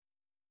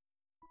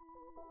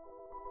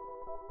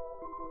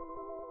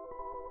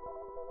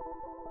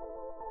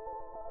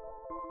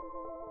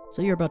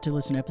So you're about to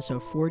listen to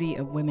episode 40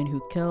 of Women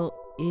Who Kill.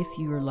 If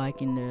you are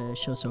liking the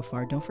show so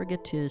far, don't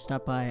forget to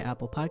stop by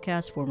Apple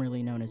Podcasts,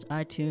 formerly known as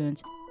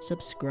iTunes.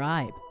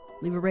 Subscribe,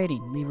 leave a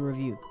rating, leave a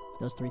review.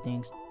 Those three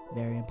things,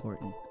 very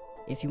important.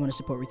 If you want to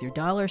support with your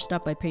dollar,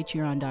 stop by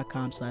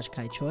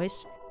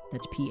patreon.com/KaiChoyce.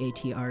 That's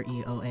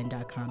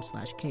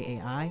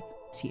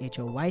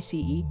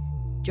patreon.com/KAICHOYCE.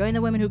 Join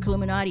the Women Who Kill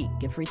Illuminati.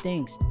 Get free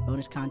things,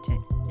 bonus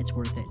content. It's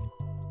worth it.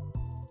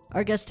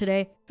 Our guest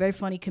today, very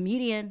funny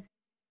comedian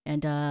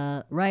and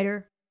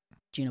writer,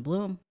 Gina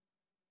Bloom.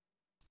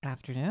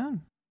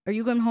 Afternoon. Are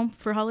you going home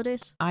for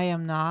holidays? I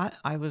am not.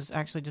 I was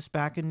actually just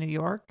back in New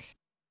York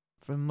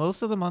for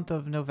most of the month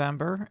of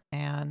November,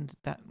 and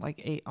that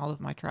ate all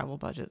of my travel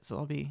budget. So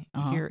I'll be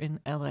here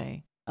in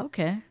LA.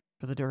 Okay.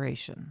 For the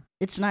duration.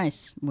 It's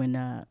nice when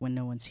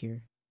no one's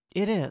here.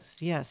 It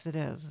is. Yes, it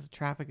is. The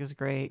traffic is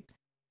great.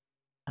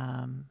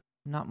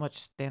 Not much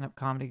stand-up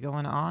comedy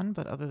going on,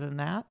 but other than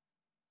that,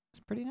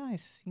 it's pretty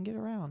nice. You can get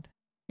around.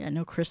 Yeah,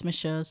 no Christmas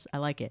shows. I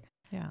like it.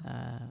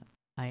 Yeah.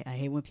 I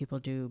hate when people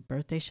do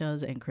birthday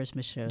shows and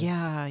Christmas shows.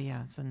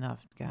 Yeah, it's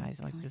enough,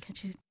 guys.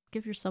 Can't you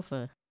give yourself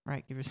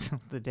give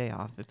yourself the day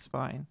off. It's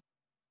fine.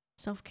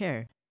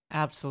 Self-care.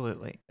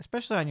 Absolutely.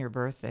 Especially on your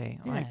birthday.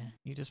 Yeah.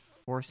 You're just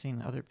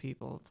forcing other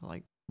people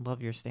to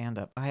love your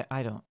stand-up.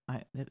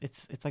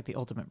 It's like the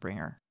ultimate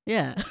bringer.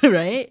 Yeah,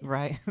 right?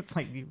 Right? It's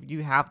like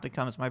you have to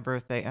come. It's my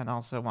birthday and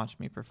also watch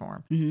me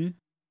perform. Mm-hmm.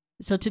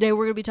 So today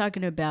we're going to be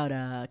talking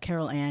about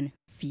Carol Ann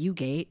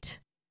Fugate.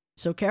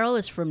 So Carol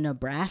is from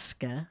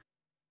Nebraska.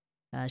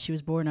 She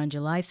was born on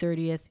July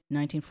 30th,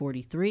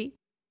 1943.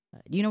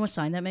 Do you know what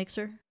sign that makes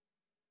her?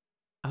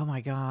 Oh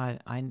my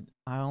God. I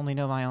only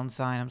know my own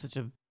sign. I'm such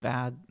a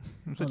bad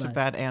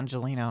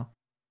Angelino.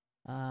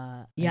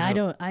 I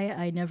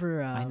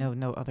never. I know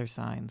no other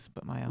signs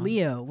but my own.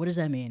 Leo, what does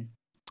that mean?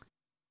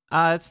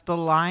 It's the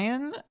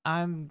lion.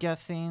 I'm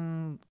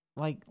guessing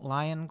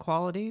lion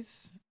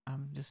qualities.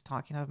 I'm just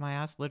talking out of my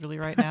ass literally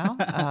right now.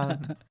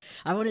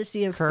 I want to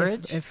see if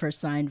her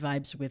sign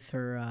vibes with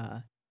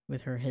her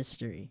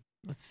history.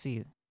 Let's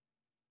see.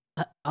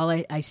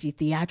 I see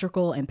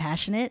theatrical and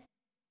passionate.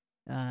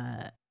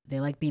 They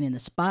like being in the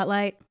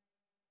spotlight.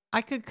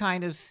 I could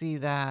kind of see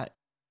that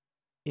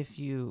if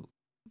you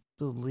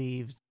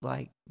believed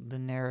the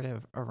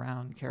narrative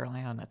around Carol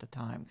Ann at the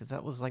time, because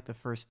that was the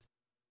first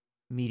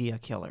media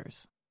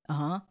killers.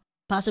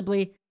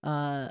 Possibly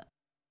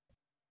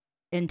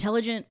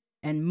intelligent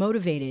and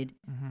motivated,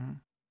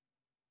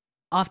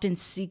 often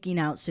seeking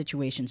out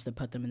situations that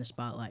put them in the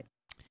spotlight.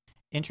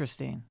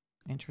 Interesting.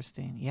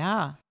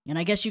 Yeah. And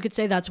I guess you could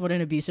say that's what an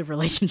abusive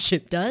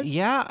relationship does.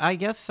 Yeah, I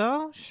guess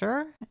so.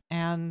 Sure.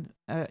 And,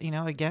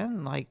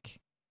 again,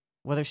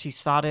 whether she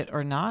sought it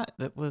or not,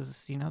 that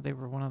was, they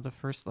were one of the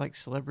first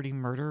celebrity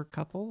murder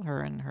couple,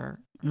 her and her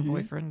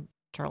boyfriend,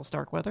 Charles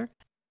Starkweather.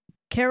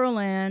 Carol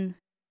Ann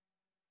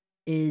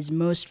is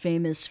most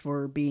famous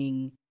for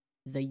being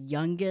the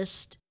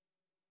youngest,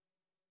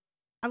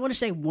 I want to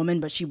say woman,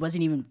 but she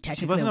wasn't even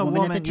technically a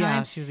woman at the time.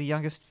 Yeah, she was the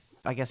youngest,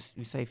 I guess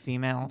you say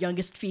female.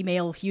 Youngest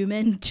female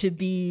human to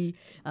be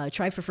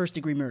tried for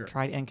first-degree murder.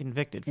 Tried and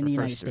convicted for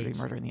first-degree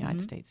murder in the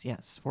United States.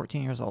 Yes,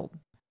 14 years old.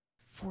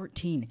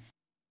 14.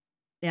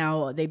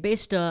 Now, they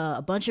based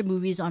a bunch of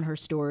movies on her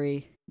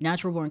story,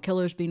 Natural Born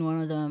Killers being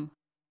one of them.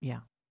 Yeah.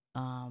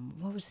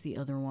 What was the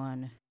other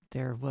one?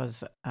 There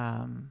was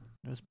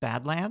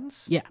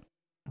Badlands. Yeah.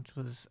 Which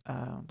was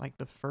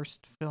the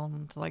first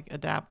film to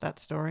adapt that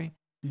story.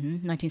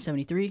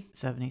 1973.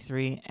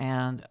 73.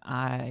 And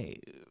I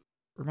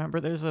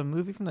remember there's a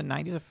movie from the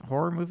 90s, a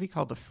horror movie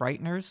called The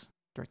Frighteners,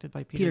 directed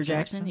by Peter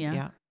Jackson.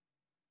 Yeah.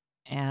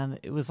 And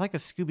it was like a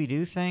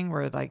Scooby-Doo thing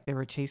where they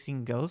were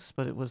chasing ghosts,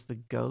 but it was the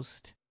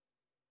ghost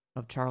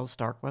of Charles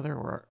Starkweather,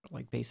 or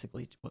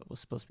basically what was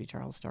supposed to be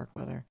Charles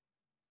Starkweather.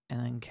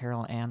 And then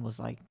Carol Ann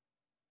was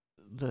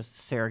the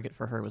surrogate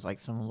for her was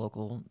some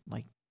local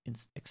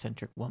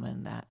eccentric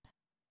woman that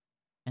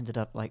ended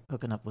up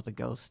hooking up with a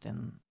ghost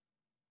and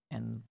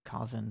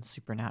causing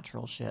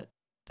supernatural shit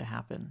to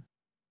happen.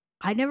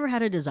 I never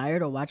had a desire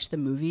to watch the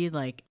movie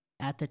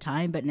at the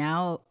time, but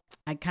now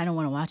I kind of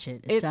want to watch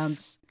it. It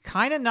sounds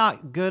kind of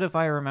not good if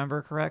I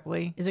remember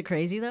correctly. Is it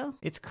crazy though?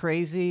 It's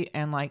crazy,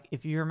 and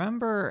if you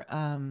remember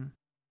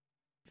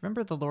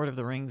the Lord of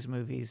the Rings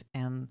movies,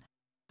 and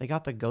they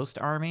got the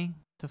Ghost Army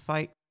to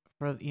fight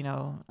for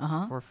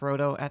for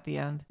Frodo at the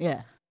end.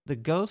 Yeah. The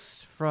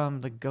ghosts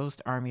from the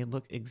Ghost Army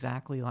look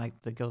exactly like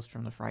the ghost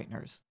from the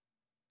Frighteners.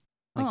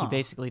 He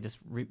basically just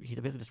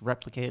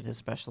replicated his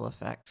special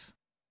effects.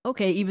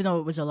 Okay, even though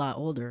it was a lot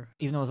older.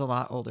 Even though it was a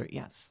lot older,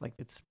 yes.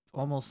 It's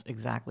almost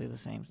exactly the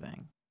same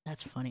thing.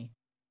 That's funny.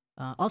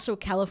 Also,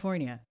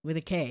 California with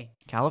a K.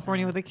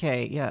 California with a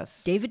K,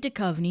 yes. David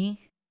Duchovny.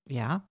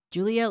 Yeah.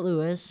 Juliette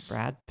Lewis.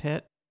 Brad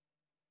Pitt.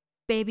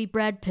 Baby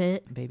Brad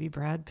Pitt.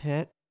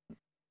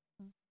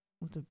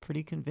 With a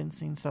pretty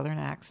convincing Southern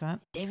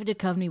accent. David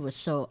Duchovny was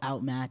so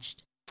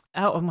outmatched.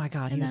 Oh my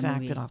God, in he was that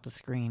movie. acted off the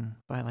screen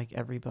by like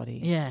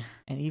everybody. Yeah.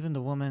 And even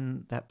the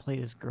woman that played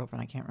his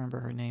girlfriend, I can't remember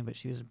her name, but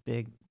she was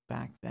big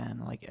back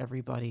then. Like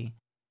everybody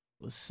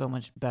was so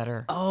much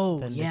better Oh,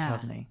 than yeah.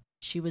 Duchovny.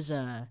 She's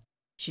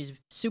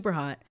super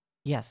hot.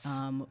 Yes.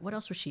 What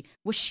else was she?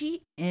 Was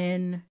she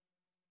in?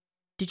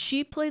 Did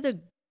she play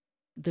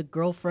the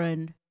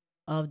girlfriend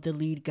of the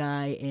lead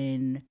guy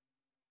in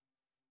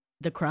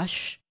The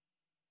Crush?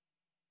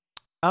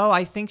 Oh,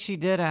 I think she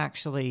did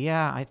actually.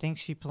 Yeah, I think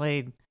she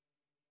played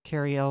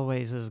Carrie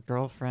Elways'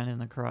 girlfriend in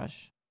The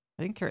Crush.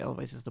 I think Carrie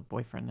Elways is the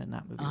boyfriend in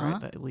that movie,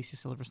 right? That Alicia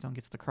Silverstone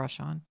gets the crush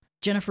on.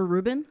 Jennifer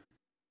Rubin?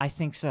 I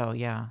think so,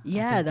 yeah.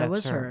 Yeah, that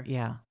was her.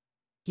 Yeah.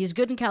 He's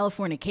good in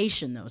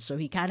Californication, though, so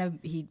he kind of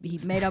he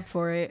made up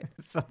for it.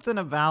 Something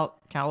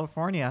about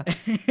California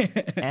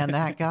and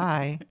that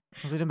guy,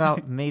 something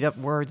about made-up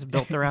words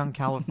built around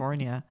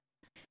California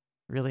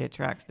really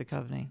attracts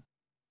Duchovny.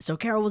 So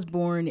Carol was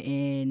born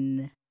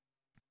in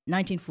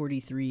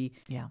 1943.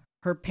 Yeah.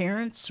 Her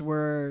parents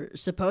were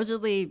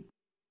supposedly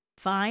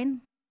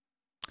fine.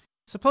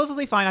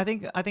 Supposedly fine. I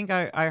think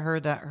I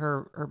heard that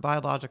her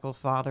biological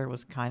father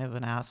was kind of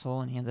an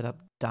asshole and he ended up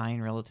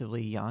dying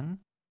relatively young.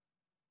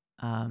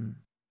 And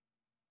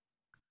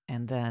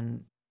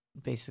then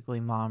basically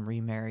mom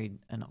remarried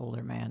an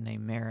older man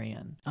named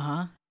Marion.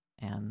 Uh-huh.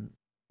 And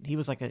he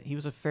was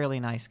a fairly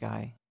nice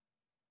guy.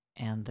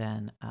 And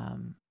then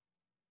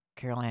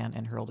Carol Ann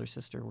and her older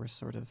sister were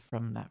sort of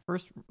from that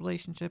first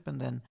relationship,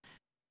 and then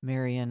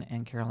Marion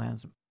and Carol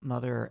Ann's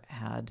mother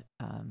had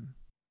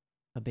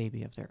a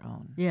baby of their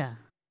own. Yeah.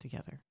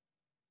 Together.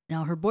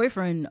 Now her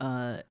boyfriend,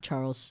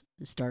 Charles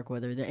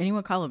Starkweather. Did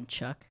anyone call him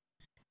Chuck?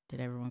 Did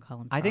everyone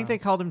call him Charles? I think they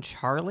called him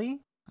Charlie.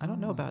 I don't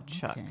know about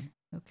Chuck.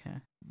 Okay.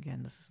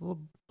 Again, this is a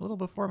little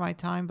before my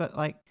time, but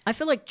like I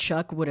feel like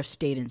Chuck would have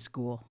stayed in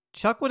school.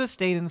 Chuck would have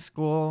stayed in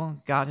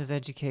school, got his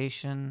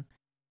education,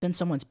 been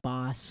someone's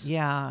boss.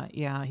 Yeah,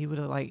 he would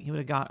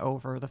have got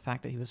over the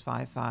fact that he was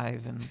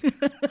 5'5" and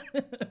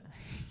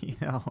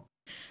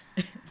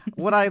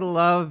what I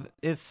love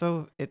is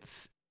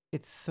it's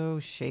so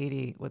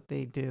shady what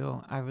they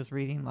do. I was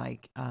reading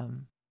like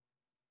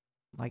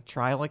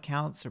trial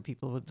accounts, or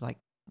people would like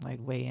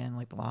weigh in,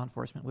 like the law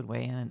enforcement would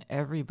weigh in, and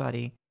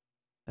everybody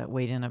that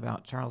weighed in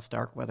about Charles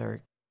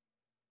Starkweather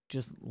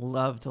just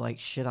loved to like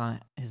shit on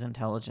his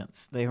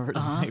intelligence. They were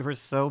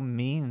so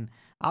mean.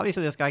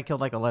 Obviously, this guy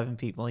killed like 11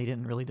 people. He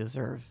didn't really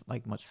deserve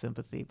like much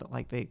sympathy, but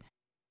like they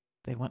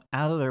went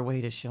out of their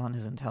way to shit on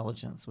his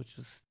intelligence, which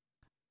is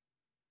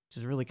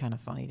really kind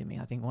of funny to me.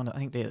 I think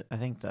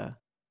the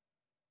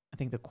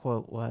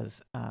quote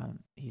was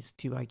he's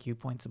 2 IQ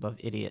points above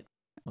idiot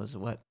was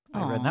what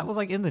I read. And that was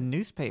like in the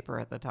newspaper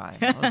at the time.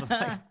 It was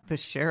like the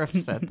sheriff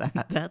said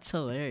that. That's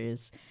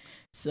hilarious.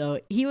 So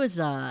he was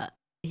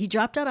he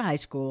dropped out of high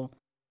school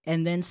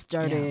and then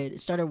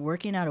started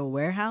working at a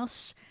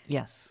warehouse.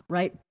 Yes.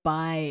 Right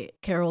by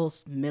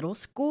Carol's middle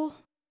school.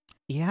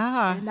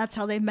 Yeah. And that's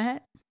how they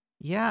met.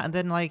 Yeah, and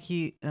then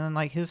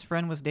his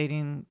friend was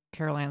dating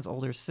Carol Ann's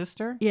older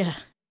sister. Yeah.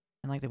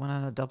 And like they went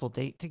on a double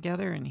date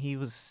together, and she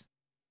was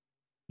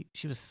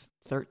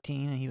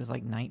 13 and he was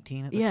like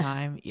 19 at the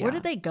time. Yeah. Where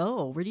did they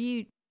go? Where do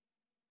you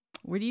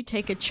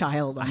take a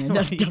child on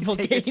a double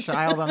date? Take a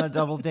child on a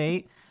double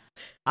date?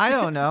 I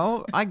don't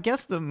know. I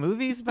guess the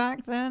movies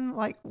back then,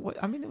 like,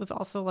 it was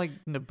also like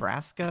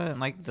Nebraska and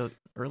like the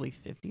early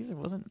 50s. There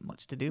wasn't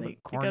much to do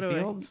but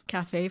cornfields.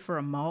 Cafe for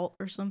a malt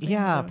or something.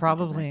 Yeah,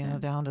 probably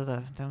down to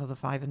the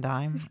 5 and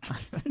dime.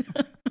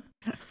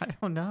 I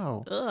don't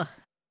know. Ugh.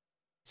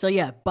 So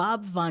yeah,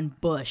 Bob Von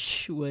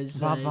Busch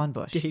was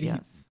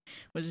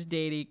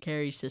dating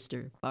Carrie's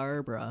sister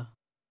Barbara.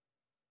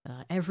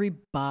 Every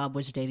Bob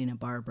was dating a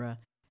Barbara.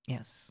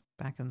 Yes,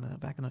 back in the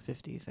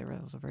 50s,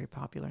 it was a very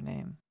popular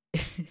name.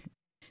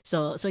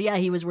 So yeah,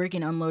 he was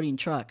working unloading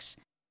trucks,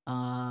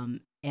 and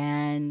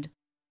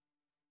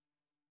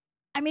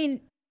I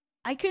mean,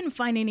 I couldn't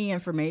find any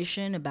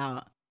information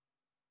about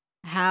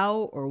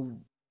how or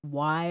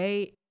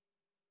why,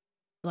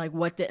 like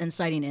what the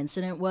inciting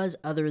incident was,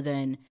 other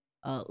than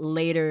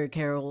later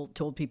Carol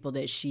told people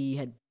that she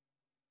had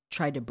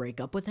tried to break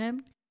up with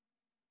him.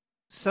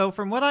 So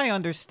from what I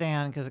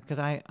understand, because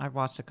I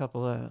watched a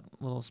couple of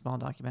little small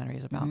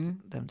documentaries about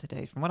them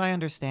today. From what I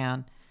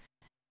understand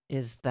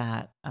is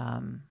that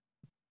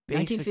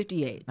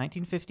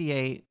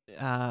 1958,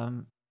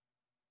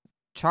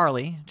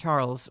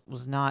 Charles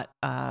was not,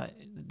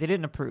 they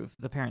didn't approve.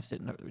 The parents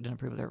didn't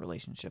approve of their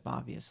relationship,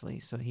 obviously.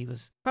 So he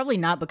was... Probably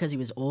not because he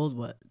was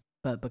old,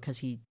 but because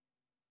he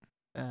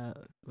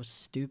was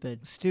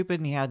stupid. Stupid,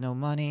 and he had no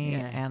money,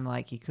 and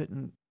like he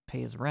couldn't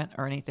pay his rent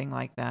or anything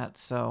like that.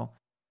 So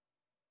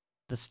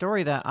the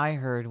story that I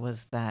heard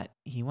was that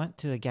he went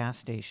to a gas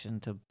station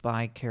to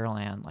buy Carol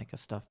Ann like a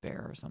stuffed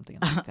bear or something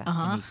like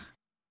that.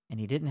 And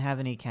he didn't have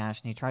any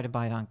cash, and he tried to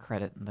buy it on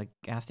credit. And the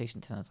gas station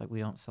attendant's like, "We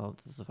don't sell it.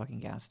 This is a fucking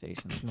gas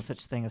station. There's no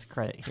such thing as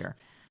credit here.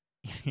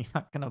 You're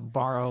not going to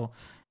borrow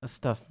a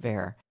stuffed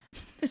bear."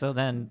 So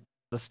then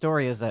the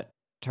story is that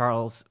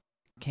Charles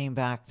came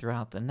back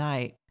throughout the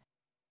night,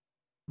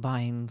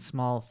 buying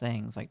small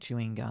things like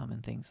chewing gum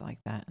and things like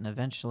that. And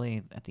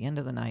eventually, at the end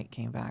of the night,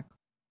 came back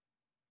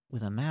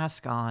with a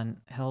mask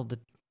on, held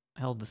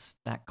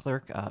that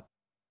clerk up.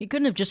 He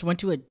couldn't have just went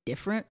to a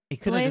different He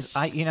could have place?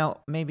 just,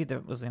 maybe there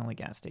was the only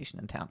gas station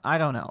in town. I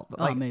don't know. But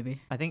Oh, maybe.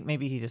 I think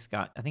maybe he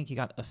got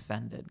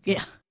offended.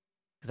 Yeah.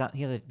 Because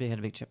he had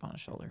a big chip on his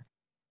shoulder.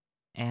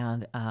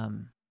 And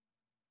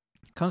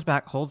comes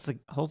back, holds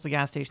the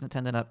gas station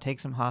attendant up,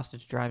 takes him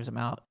hostage, drives him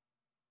out,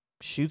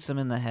 shoots him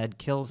in the head,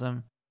 kills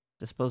him,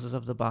 disposes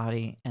of the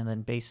body, and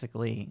then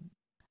basically,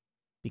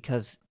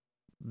 because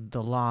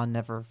the law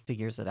never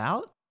figures it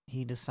out,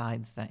 he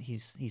decides that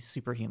he's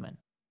superhuman.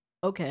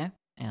 Okay.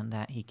 And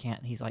that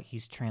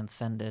he's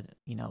transcended,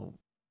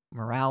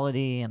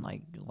 morality and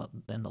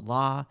and the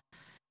law.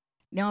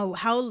 Now,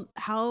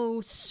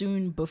 how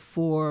soon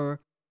before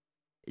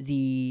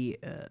the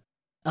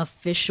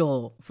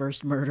official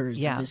first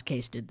murders of this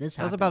case did this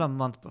happen? That was about a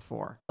month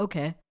before.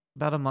 Okay.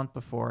 About a month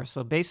before.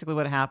 So basically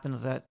what happened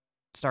is that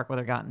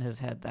Starkweather got in his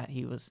head that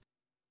he was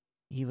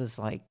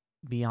like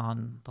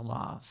beyond the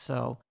law.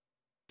 So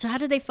how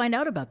did they find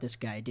out about this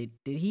guy? Did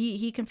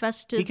he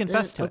confess to? He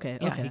confessed to it. Okay.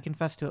 Yeah, he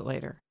confessed to it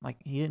later. Like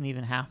he didn't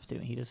even have to.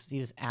 He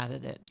just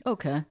added it.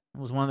 Okay. It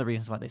was one of the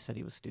reasons why they said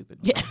he was stupid.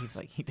 Yeah. He's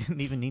like, he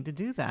didn't even need to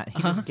do that.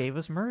 He just gave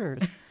us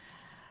murders.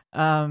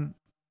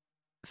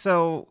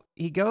 So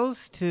he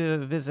goes to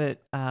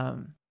visit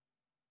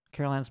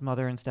Caroline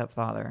mother and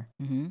stepfather.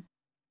 Mm-hmm.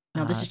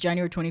 Now this is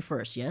January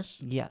 21st.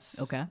 Yes. Yes.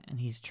 Okay. And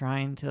he's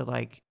trying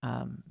to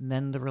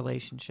mend the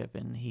relationship,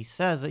 and he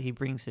says that he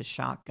brings his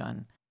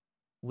shotgun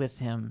with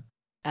him.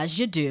 As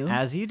you do.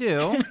 As you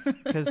do,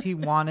 because he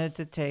wanted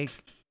to take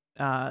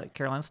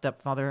Caroline's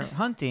stepfather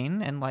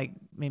hunting and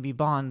maybe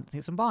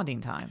some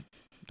bonding time.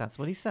 That's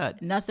what he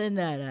said. Nothing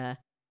that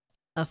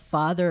a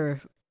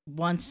father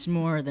wants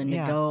more than to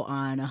go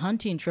on a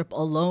hunting trip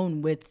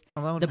alone with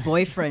the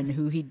boyfriend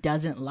who he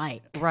doesn't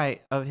like.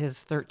 Right, of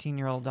his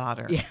 13-year-old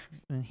daughter. Yeah.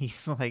 And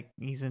he's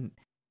an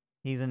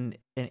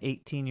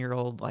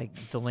 18-year-old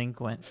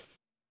delinquent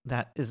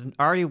that is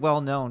already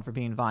well known for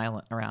being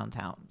violent around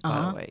town.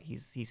 By the way,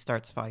 he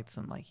starts fights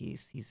and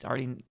he's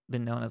already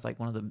been known as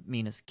one of the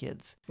meanest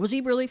kids. Was he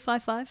really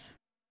 5'5"?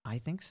 I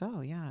think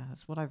so. Yeah,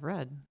 that's what I've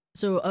read.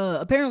 So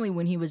apparently,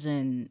 when he was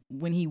in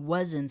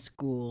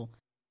school,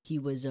 he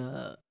was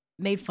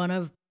made fun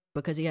of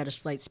because he had a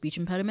slight speech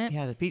impediment. He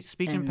had a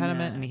speech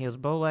impediment, and he was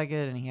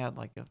bow-legged, and he had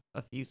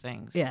a few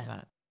things.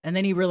 Yeah, and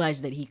then he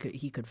realized that he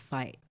could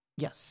fight.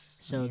 Yes.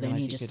 So then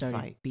he just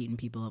started beating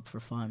people up for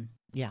fun.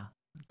 Yeah.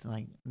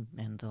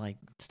 To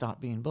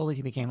stop being bullied,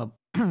 he became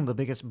the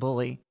biggest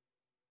bully.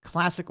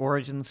 Classic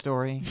origin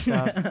story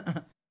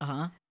stuff.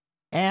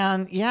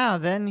 And yeah,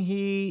 then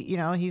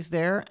he's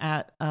there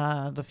at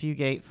the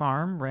Fugate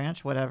farm,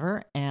 ranch,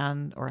 whatever,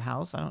 or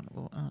house. I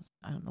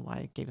don't know why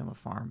I gave him a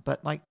farm,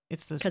 but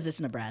it's because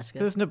it's Nebraska.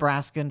 Because it's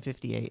Nebraska in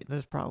 '58.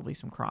 There's probably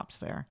some crops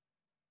there.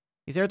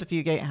 He's there at the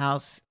Fugate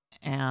house,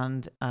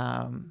 and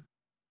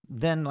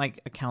then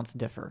accounts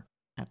differ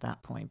at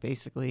that point.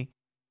 Basically,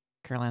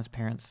 Caroline's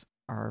parents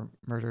are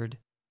murdered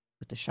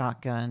with the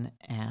shotgun,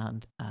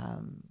 and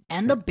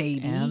the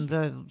baby, and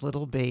the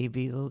little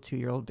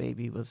 2-year-old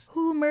baby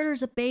who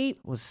murders a babe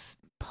was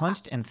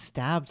punched and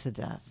stabbed to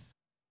death.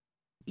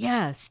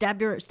 Yeah,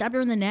 stabbed her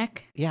in the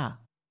neck. Yeah,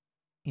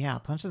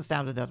 punched and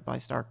stabbed to death by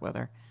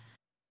Starkweather.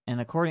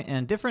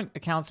 And different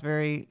accounts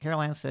vary.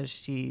 Caroline says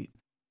she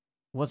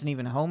wasn't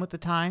even home at the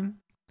time,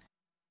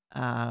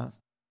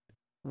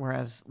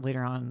 whereas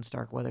later on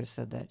Starkweather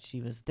said that she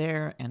was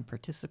there and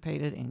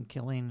participated in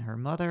killing her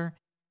mother.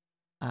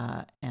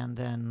 And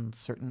then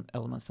certain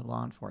elements of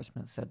law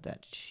enforcement said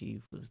that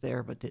she was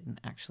there but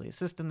didn't actually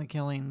assist in the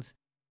killings,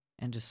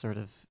 and just sort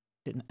of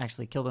didn't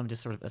actually kill them,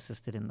 just sort of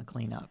assisted in the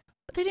cleanup.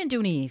 But they didn't do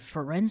any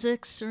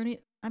forensics or any.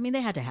 I mean,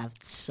 they had to have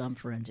some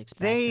forensics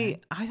back then.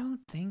 I don't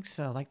think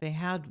so. They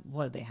had,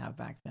 what did they have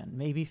back then?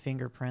 Maybe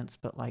fingerprints,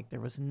 but there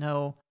was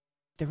no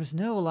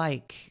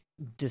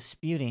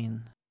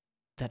disputing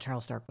that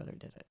Charles Starkweather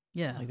did it.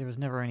 Yeah. There was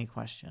never any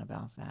question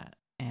about that.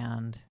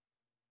 And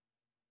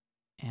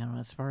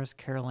as far as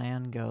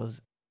Caroline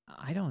goes,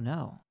 I don't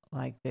know.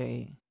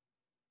 They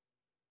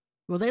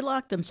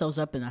locked themselves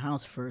up in the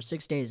house for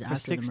 6 days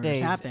after the murders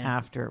happened.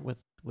 After, with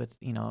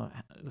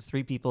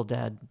 3 people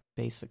dead,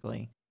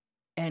 basically.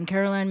 And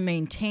Caroline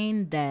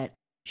maintained that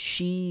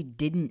she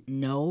didn't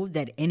know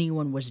that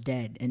anyone was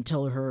dead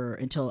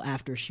until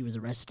after she was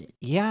arrested.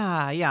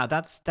 Yeah.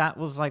 That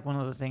was one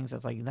of the things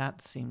that's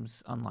that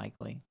seems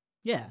unlikely.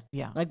 Yeah.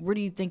 Where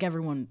do you think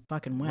everyone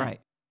fucking went? Right.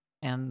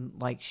 And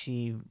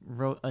she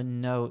wrote a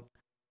note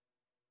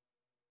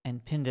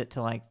and pinned it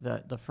to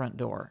the front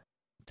door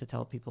to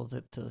tell people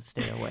to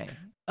stay away.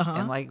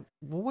 And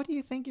what do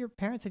you think your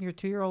parents and your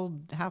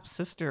 2-year-old half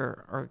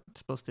sister are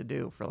supposed to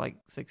do for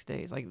 6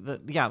 days?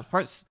 The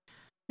parts.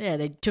 Yeah,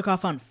 they took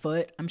off on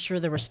foot. I'm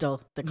sure the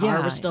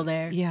car was still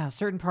there. Yeah,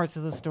 certain parts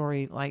of the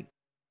story, and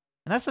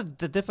that's the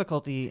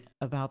difficulty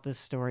about this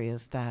story,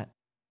 is that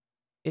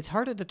it's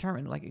hard to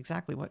determine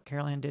exactly what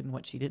Caroline did and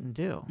what she didn't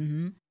do.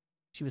 Mm-hmm.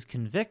 she was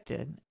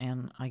convicted,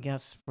 and I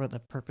guess for the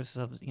purpose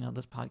of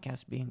this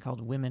podcast being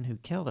called "Women Who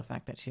Kill," the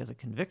fact that she has a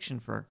conviction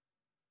for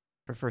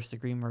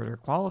first-degree murder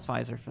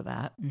qualifies her for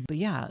that. Mhm. But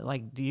yeah,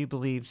 like, do you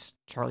believe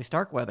Charlie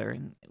Starkweather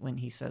when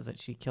he says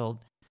that she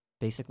killed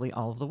basically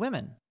all of the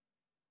women?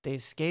 They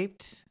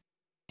escaped,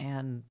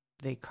 and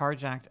they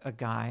carjacked a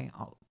guy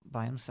all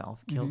by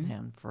himself, killed Mhm.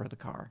 him for the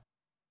car,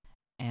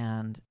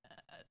 and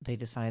they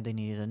decided they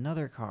needed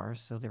another car,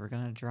 so they were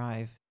going to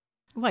drive.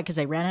 Why? Because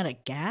they ran out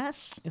of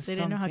gas? They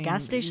didn't know how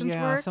gas stations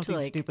worked? Something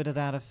Like, stupid to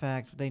that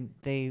effect.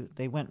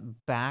 They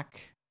went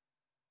back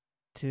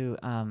to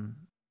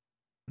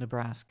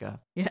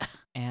Nebraska yeah.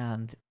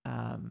 and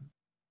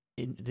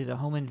did a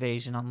home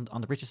invasion on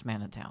the richest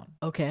man in town,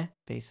 Okay.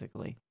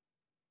 basically,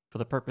 for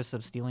the purpose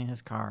of stealing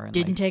his car. And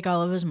Didn't take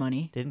all of his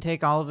money. Didn't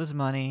take all of his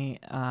money.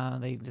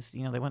 They just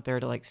they went there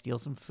to like steal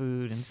some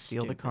food and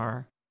steal the Stupid.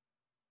 car.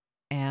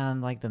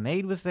 And like the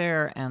maid was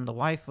there and the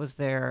wife was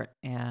there,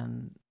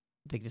 and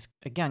they just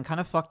again kind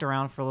of fucked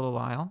around for a little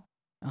while,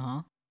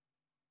 Uh-huh.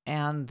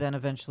 and then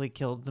eventually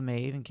killed the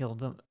maid and killed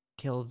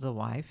the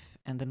wife,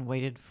 and then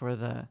waited for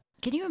the.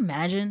 Can you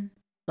imagine?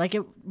 Like,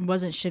 it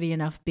wasn't shitty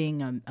enough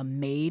being a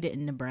maid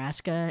in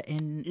Nebraska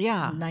in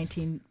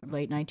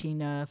late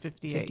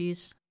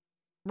 1950s.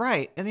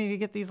 Right, and then you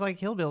get these like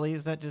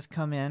hillbillies that just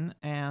come in,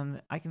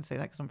 and I can say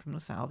that because I'm from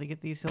the South. You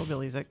get these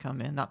hillbillies that come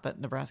in. Not that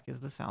Nebraska is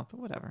the South, but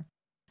whatever.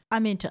 I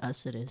mean, to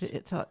us it is.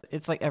 It's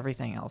like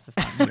everything else. It's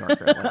not New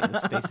York or LA.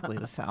 It's basically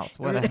the South.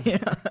 Whatever.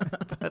 Yeah.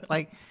 But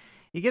like,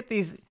 you get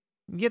these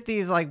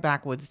like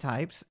backwoods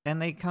types,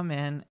 and they come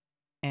in,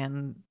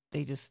 and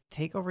they just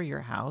take over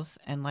your house,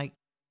 and like,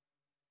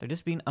 they're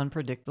just being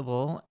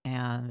unpredictable,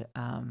 and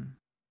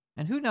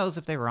who knows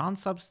if they were on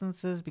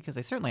substances, because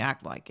they certainly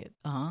act like it.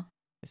 Uh-huh.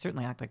 They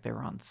certainly act like they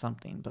were on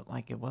something, but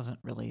like it wasn't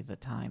really the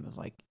time of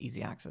like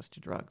easy access to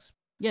drugs.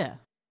 Yeah.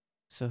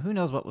 So who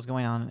knows what was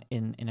going on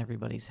in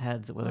everybody's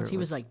heads? Whether He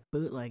was like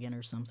bootlegging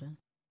or something.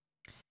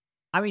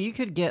 I mean, you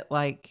could get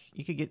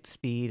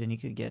speed, and you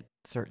could get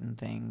certain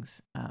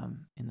things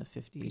in the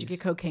 50s. Did you get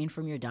cocaine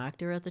from your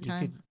doctor at the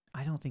time?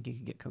 I don't think you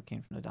could get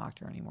cocaine from the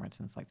doctor anymore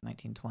since like the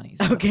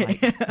 1920s. Okay.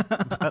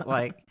 But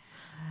like,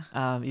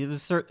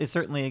 it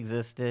certainly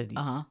existed.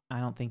 Uh-huh. I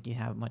don't think you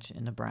have much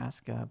in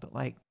Nebraska, but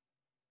like,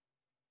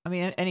 I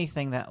mean,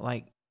 anything that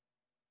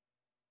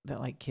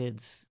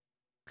kids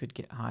could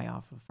get high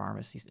off of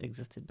pharmacies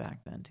existed back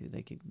then too.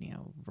 They could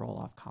roll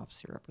off cough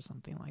syrup or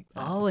something like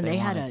that. Oh, and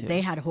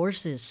they had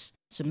horses,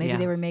 so maybe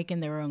they were making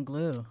their own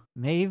glue.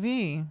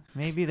 Maybe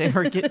they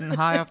were getting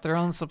high off their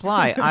own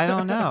supply. I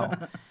don't know,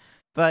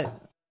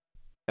 but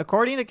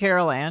according to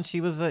Carol Ann, she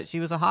was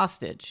a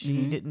hostage.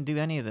 She didn't do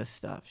any of this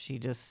stuff. She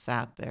just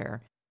sat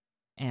there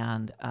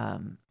and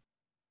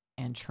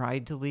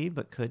tried to leave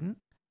but couldn't.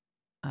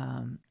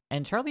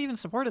 And Charlie even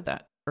supported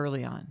that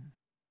early on.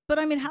 But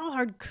I mean, how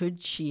hard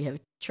could she have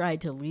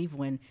tried to leave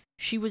when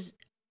she was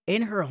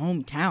in her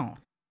hometown?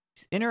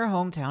 She's in her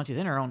hometown. She's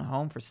in her own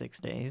home for 6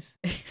 days.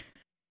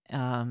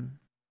 And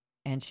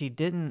she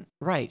didn't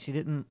run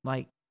to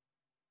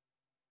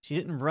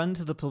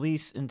the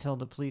police until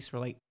the police were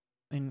like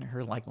in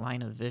her like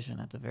line of vision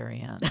at the very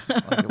end.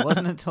 Like, it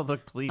wasn't until the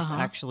police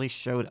actually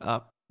showed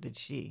up did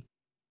she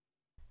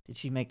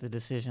make the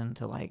decision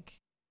to like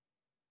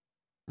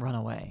run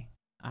away.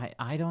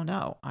 I don't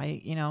know.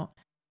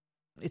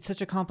 It's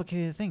such a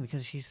complicated thing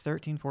because she's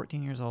 13,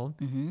 14 years old.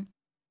 Mm-hmm.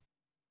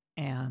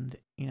 And,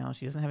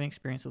 she doesn't have any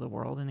experience of the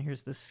world. And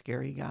here's this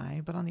scary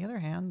guy. But on the other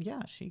hand,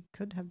 yeah, she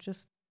could have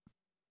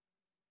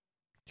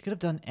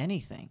done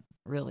anything,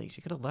 really.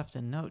 She could have left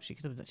a note.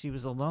 She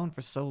was alone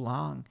for so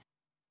long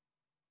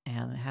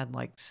and had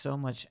like so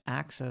much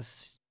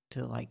access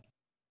to like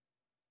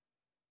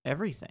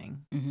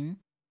everything. Mm-hmm.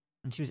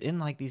 And she was in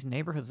like these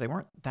neighborhoods. They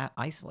weren't that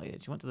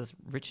isolated. She went to this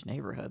rich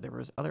neighborhood. There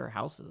was other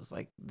houses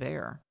like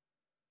there.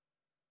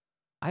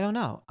 I don't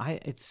know.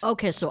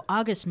 Okay. So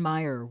August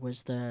Meyer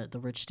was the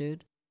rich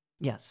dude.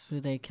 Yes,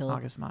 who they killed.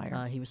 August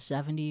Meyer. He was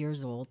 70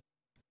 years old.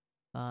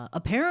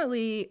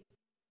 Apparently,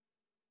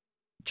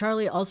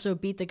 Charlie also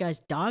beat the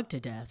guy's dog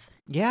to death.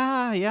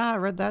 Yeah, I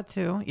read that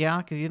too. Yeah,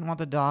 because he didn't want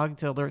the dog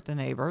to alert the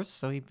neighbors,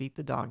 so he beat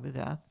the dog to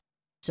death.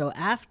 So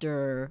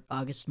after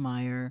August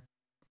Meyer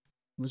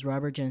was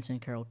Robert Jensen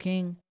and Carole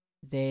King.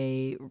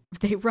 They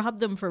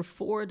robbed them for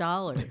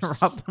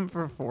 $4. Robbed them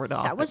for $4.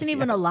 That wasn't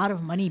even a lot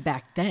of money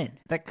back then.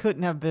 That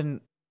couldn't have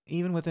been,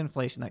 even with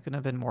inflation, that couldn't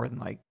have been more than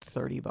like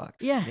 $30.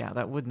 Yeah,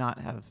 that would not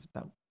have.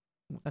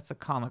 That's a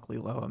comically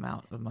low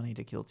amount of money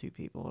to kill two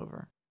people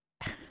over.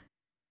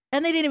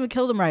 And they didn't even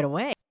kill them right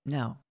away.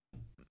 No.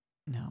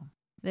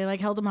 They like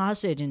held them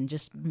hostage and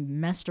just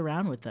messed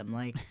around with them.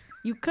 Like,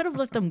 you could have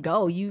let them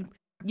go. You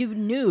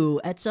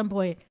knew at some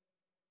point.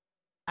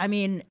 I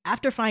mean,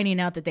 after finding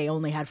out that they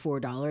only had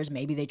 $4,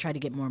 maybe they tried to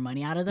get more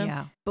money out of them.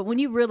 Yeah. But when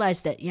you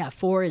realize that,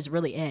 4 is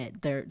really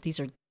it. These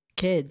are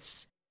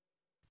kids.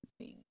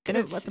 Could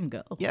have let them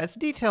go. Yeah, it's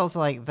details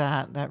like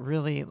that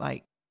really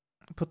like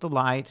put the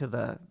lie to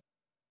the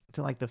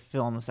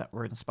films that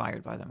were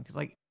inspired by them. Because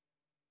like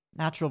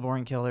Natural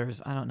Born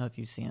Killers, I don't know if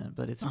you've seen it,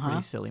 but it's a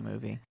pretty silly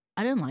movie.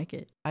 I didn't like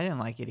it. I didn't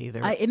like it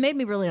either. It made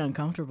me really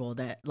uncomfortable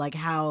that like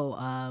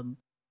how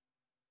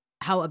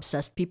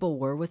obsessed people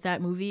were with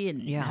that movie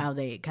and how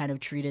they kind of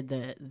treated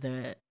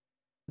the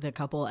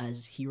couple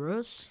as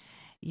heroes.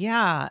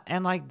 Yeah,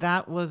 and like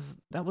that was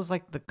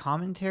like the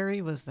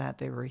commentary was that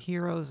they were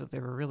heroes, that they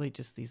were really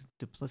just these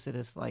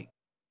duplicitous like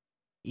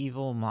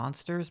evil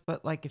monsters.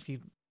 But like if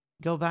you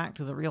go back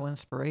to the real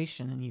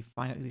inspiration and you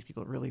find out who these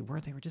people really were,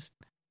 they were just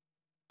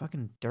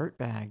fucking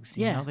dirtbags.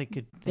 You know,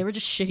 they were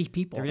just shitty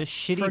people. They were just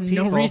shitty for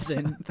people no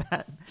reason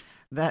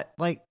that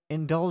like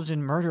indulged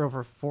in murder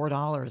over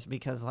 $4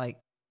 because like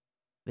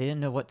they didn't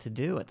know what to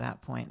do at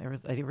that point. I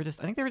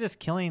think they were just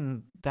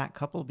killing that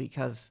couple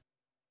because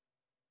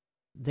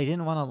they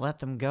didn't want to let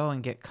them go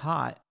and get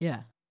caught.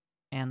 Yeah.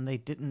 And they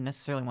didn't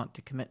necessarily want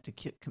to commit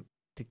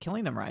to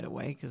killing them right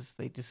away because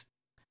they just,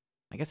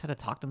 I guess, had to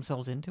talk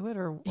themselves into it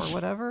or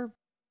whatever.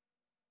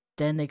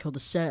 Then they killed a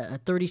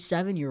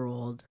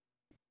 37-year-old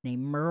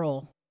named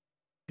Merle.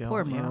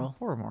 Poor Merle.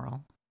 Poor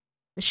Merle.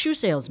 A shoe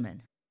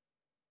salesman.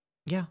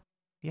 Yeah.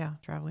 Yeah.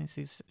 Traveling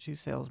shoe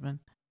salesman.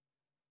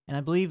 And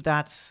I believe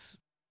that's,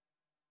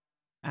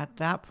 at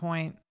that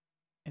point,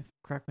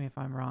 correct me if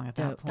I'm wrong, at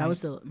that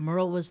point.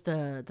 Merle was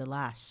the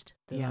last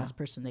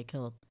person they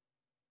killed.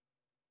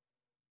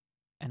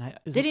 And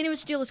they didn't even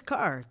steal his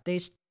car.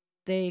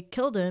 They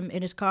killed him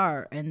in his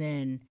car and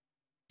then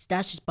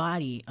stashed his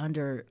body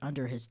under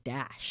his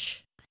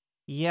dash.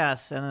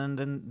 Yes, and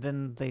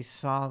then they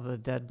saw the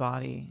dead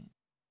body.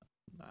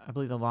 I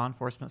believe the law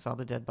enforcement saw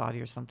the dead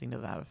body or something to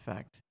that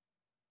effect.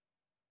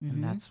 Mm-hmm.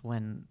 And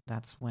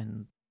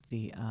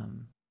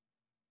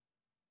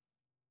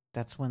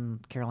that's when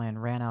Carol Ann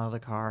ran out of the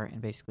car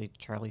and basically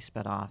Charlie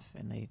sped off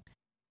and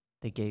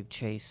they gave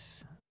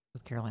chase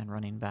with Carol Ann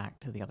running back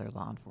to the other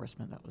law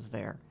enforcement that was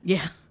there.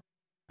 Yeah.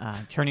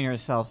 Turning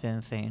herself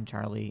in, saying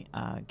Charlie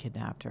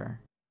kidnapped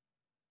her.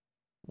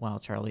 While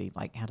Charlie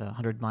like had a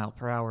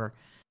 100-mile-per-hour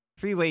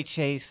freeway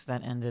chase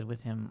that ended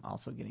with him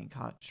also getting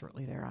caught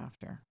shortly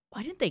thereafter.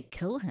 Why didn't they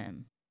kill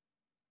him?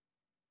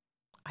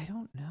 I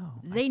don't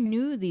know. They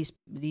knew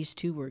these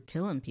two were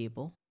killing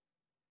people.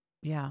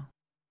 Yeah.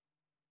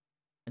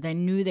 They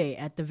knew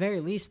at the very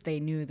least, they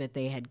knew that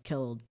they had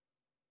killed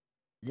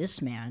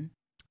this man.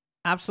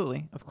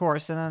 Absolutely, of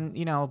course. And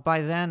then,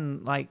 by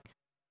then,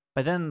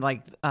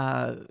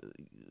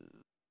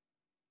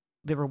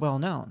 they were well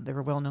known. They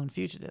were well known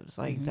fugitives.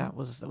 Like mm-hmm. that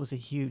was a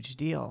huge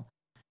deal.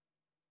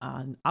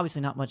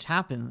 Obviously, not much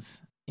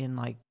happens in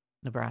like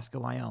Nebraska,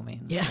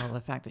 Wyoming. Yeah. So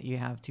the fact that you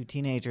have two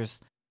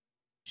teenagers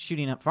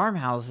shooting up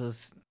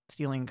farmhouses,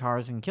 stealing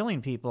cars, and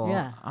killing people,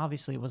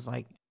 obviously was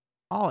like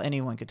all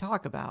anyone could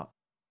talk about.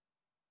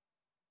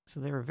 So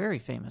they were very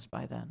famous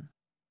by then.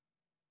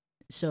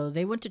 So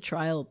they went to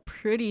trial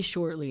pretty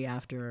shortly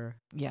after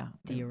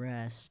the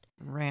arrest.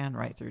 Ran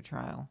right through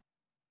trial.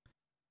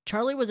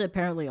 Charlie was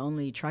apparently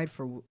only tried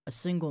for a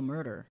single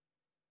murder.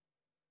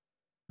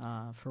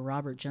 For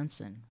Robert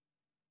Jensen.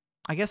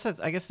 I guess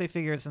they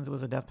figured since it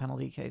was a death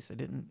penalty case, they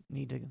didn't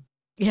need to.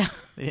 Yeah.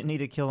 They didn't need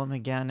to kill him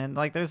again, and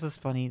like there's this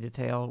funny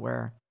detail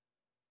where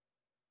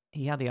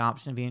he had the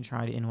option of being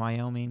tried in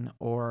Wyoming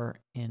or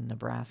in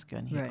Nebraska,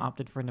 and he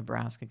opted for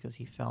Nebraska because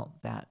he felt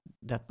that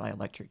death by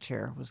electric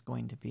chair was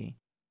going to be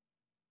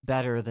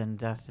better than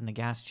death in the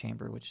gas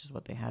chamber, which is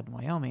what they had in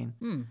Wyoming.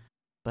 Hmm.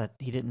 But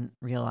he didn't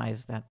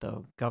realize that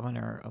the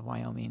governor of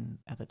Wyoming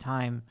at the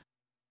time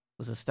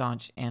was a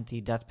staunch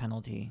anti-death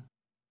penalty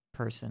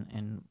person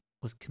and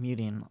was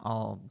commuting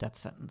all death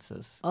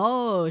sentences.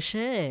 Oh,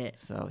 shit.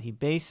 So he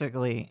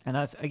basically, and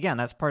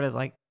that's part of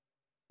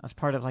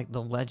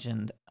the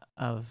legend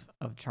of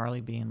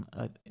Charlie being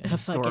a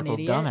historical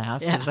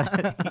dumbass, is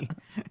that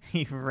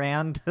he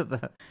ran to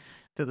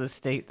the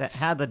state that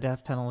had the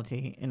death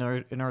penalty in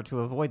order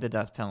to avoid the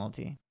death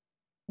penalty.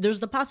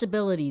 There's the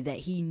possibility that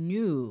he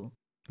knew,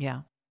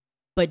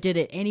 but did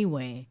it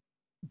anyway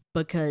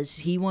because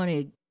he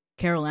wanted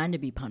Carol Ann to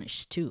be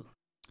punished too.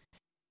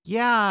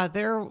 Yeah,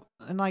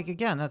 and like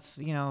again, that's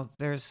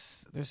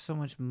there's so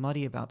much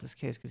muddy about this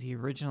case because he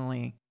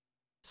originally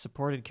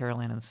supported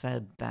Carol Ann and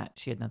said that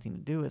she had nothing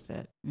to do with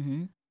it.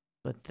 Mm-hmm.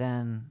 But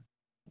then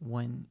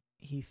when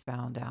he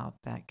found out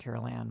that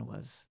Carol Ann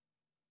was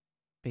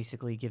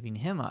basically giving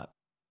him up,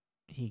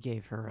 he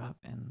gave her up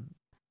and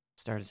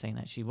started saying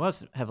that she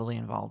was heavily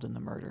involved in the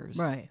murders.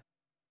 Right.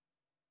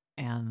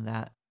 And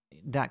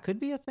that could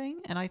be a thing.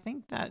 And I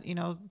think that,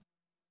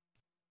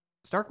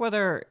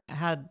 Starkweather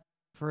had,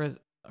 for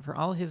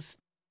all his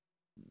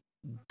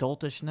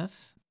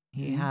doltishness,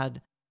 he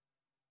had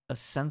a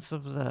sense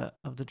of the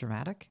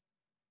dramatic.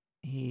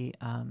 He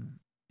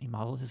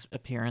modeled his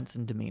appearance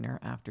and demeanor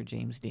after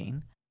James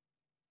Dean,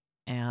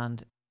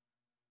 and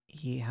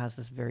he has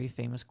this very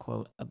famous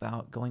quote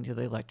about going to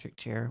the electric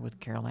chair with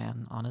Carol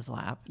Ann on his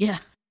lap. Yeah.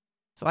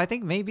 So I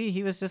think maybe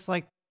he was just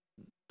like,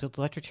 the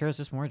electric chair is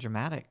just more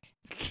dramatic.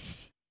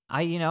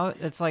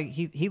 It's like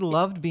he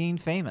loved being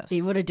famous.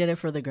 He would have did it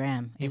for the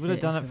gram. He would have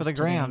done it for the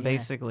gram,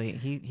 basically.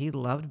 He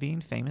loved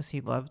being famous.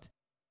 He loved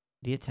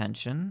the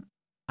attention.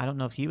 I don't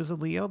know if he was a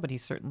Leo, but he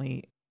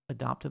certainly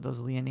adopted those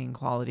Leonine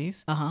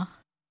qualities. Uh-huh.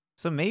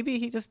 So maybe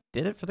he just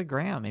did it for the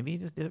gram. Maybe he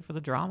just did it for the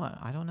drama.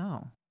 I don't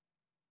know.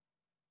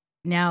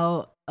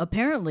 Now,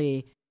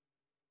 apparently,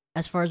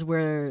 as far as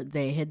where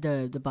they hid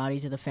the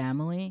bodies of the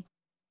family,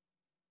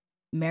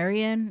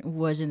 Marion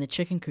was in the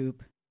chicken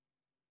coop.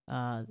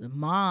 The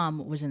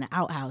mom was in the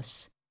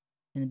outhouse,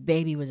 and the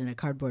baby was in a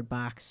cardboard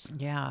box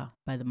Yeah.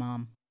 by the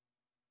mom.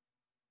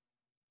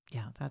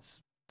 Yeah, that's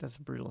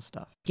brutal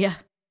stuff. Yeah.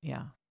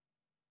 Yeah.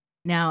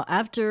 Now,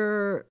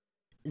 after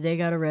they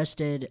got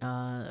arrested,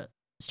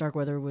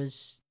 Starkweather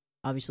was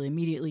obviously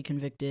immediately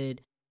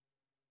convicted.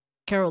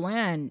 Carol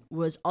Ann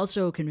was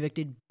also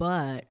convicted,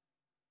 but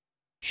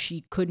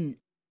she couldn't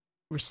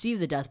receive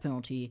the death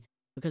penalty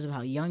because of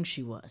how young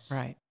she was.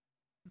 Right.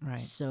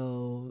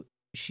 So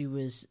she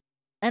was,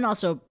 and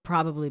also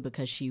probably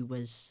because she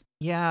was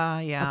Yeah.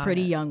 a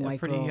pretty young white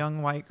pretty girl.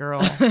 young white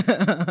girl.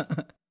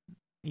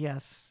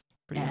 Yes.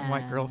 Pretty young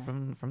white girl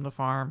from the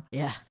farm.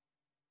 Yeah.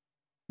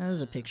 That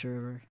was a picture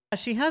of her.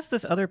 She has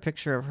this other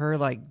picture of her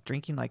like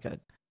drinking like a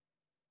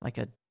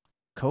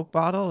Coke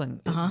bottle,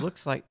 and it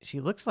looks like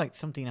she looks like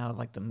something out of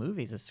like the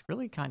movies. It's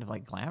really kind of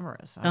like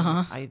glamorous.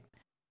 I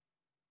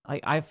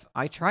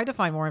tried to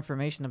find more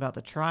information about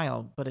the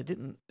trial, but it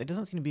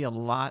doesn't seem to be a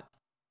lot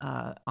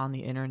on the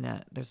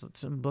internet. There's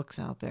some books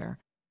out there,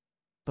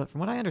 but from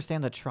what I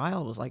understand, the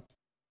trial was like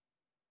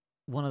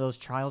one of those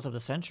trials of the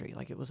century.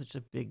 Like it was such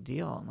a big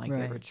deal, and like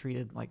they were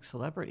treated like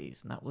celebrities,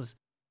 and that was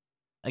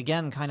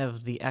again kind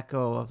of the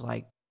echo of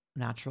like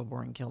natural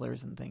born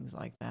killers and things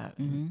like that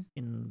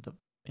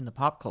in the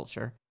pop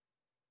culture,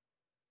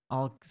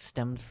 all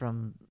stemmed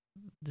from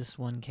this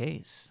one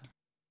case.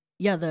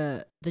 Yeah,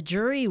 the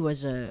jury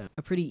was a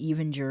pretty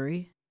even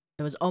jury.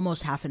 It was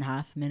almost half and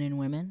half, men and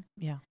women.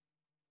 Yeah.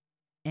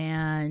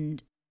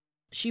 And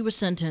she was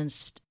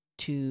sentenced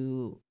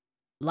to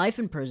life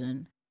in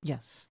prison.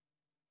 Yes.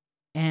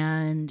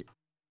 And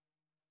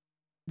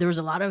there was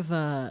a lot of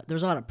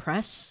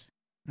press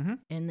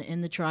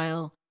in the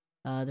trial.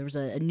 There was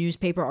a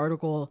newspaper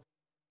article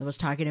that was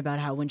talking about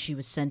how when she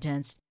was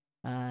sentenced,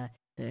 the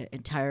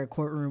entire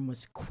courtroom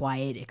was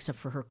quiet except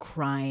for her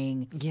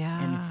crying.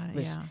 Yeah, and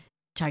was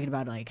talking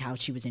about like how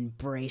she was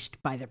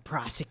embraced by the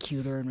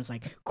prosecutor and was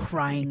like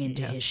crying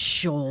into his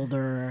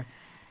shoulder.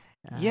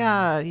 They,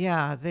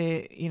 the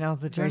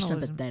very journalism,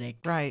 sympathetic,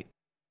 right?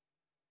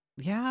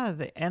 Yeah,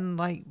 and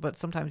like, but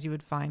sometimes you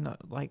would find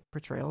like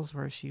portrayals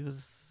where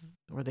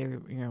they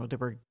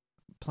were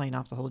playing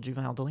off the whole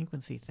juvenile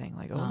delinquency thing,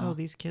 like, oh no,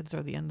 these kids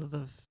are the end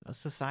of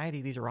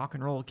society. These rock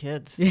and roll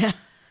kids. Yeah.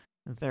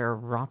 Their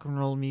rock and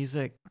roll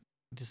music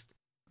just,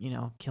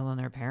 killing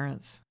their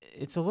parents.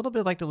 It's a little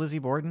bit like the Lizzie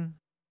Borden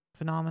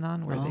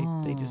phenomenon where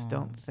they just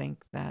don't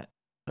think that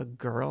a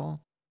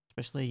girl,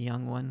 especially a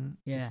young one,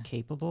 is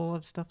capable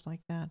of stuff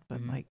like that.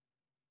 But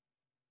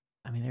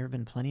there have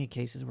been plenty of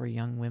cases where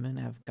young women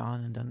have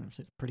gone and done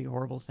pretty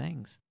horrible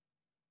things.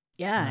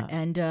 Yeah,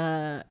 and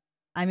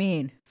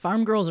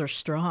farm girls are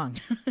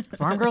strong.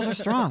 Farm girls are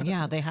strong.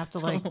 Yeah, they have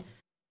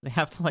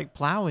to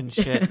plow and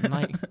shit and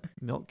like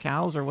milk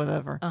cows or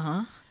whatever.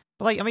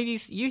 But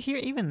you hear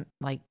even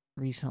like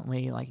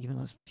recently, like even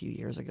a few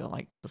years ago,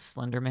 like the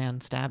Slender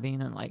Man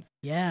stabbing and like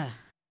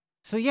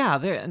So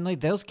and like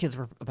those kids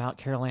were about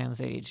Carol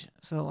Ann's age,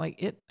 so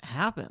like it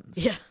happens.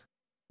 Yeah,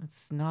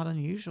 it's not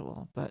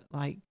unusual, but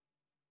like,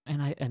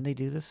 and they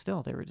do this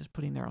still. They were just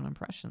putting their own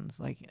impressions.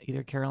 Like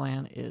either Carol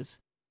Ann is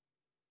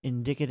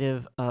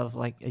indicative of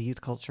like a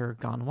youth culture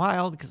gone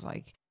wild because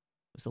like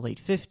it was the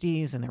late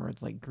 50s and there were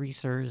like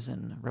greasers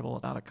and rebel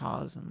without a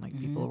cause and like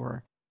people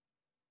were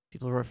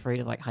afraid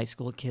of like high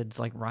school kids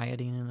like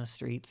rioting in the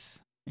streets.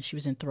 And she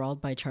was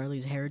enthralled by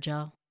Charlie's hair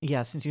gel.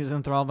 Yes, and she was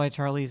enthralled by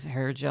Charlie's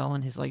hair gel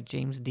and his like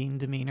James Dean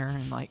demeanor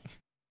and like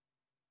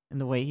and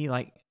the way he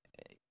like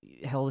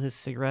held his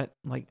cigarette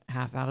like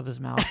half out of his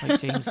mouth like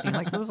James Dean.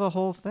 Like it was a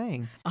whole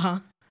thing.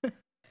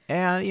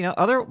 And a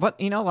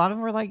lot of them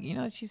were like,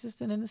 she's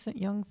just an innocent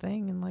young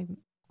thing, and like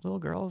little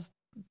girls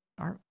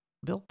aren't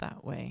built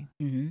that way.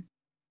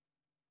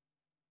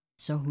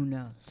 So who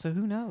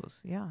knows?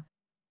 Yeah.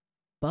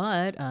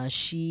 But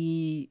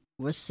she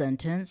was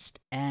sentenced,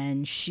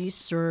 and she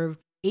served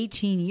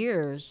 18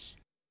 years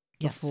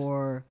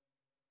before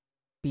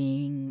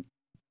being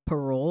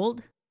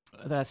paroled.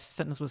 The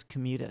sentence was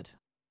commuted.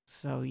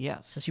 So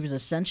yes. So she was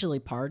essentially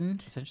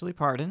pardoned.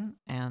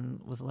 And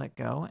was let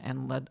go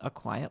and led a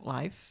quiet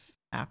life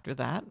after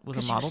that. Was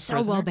a model she was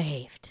prisoner. So well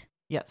behaved.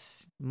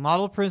 Yes.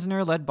 Model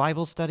prisoner, led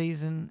Bible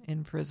studies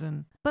in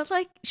prison. But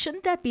like,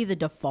 shouldn't that be the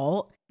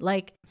default?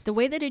 Like the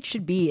way that it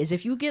should be is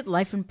if you get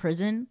life in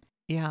prison,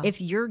 if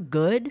you're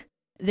good,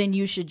 then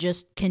you should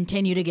just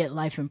continue to get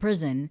life in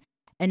prison.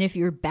 And if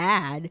you're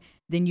bad,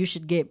 then you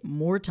should get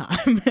more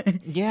time.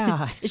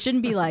 Yeah. It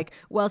shouldn't be like,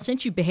 well,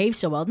 since you behave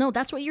so well. No,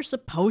 that's what you're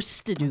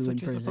supposed to do in prison.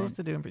 That's what you're supposed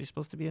to do, but you're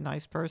supposed to be a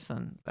nice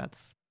person.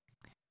 That's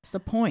the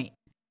point.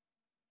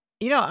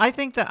 I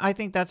think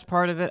that's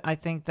part of it. I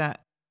think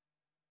that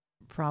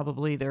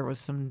probably there was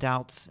some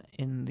doubts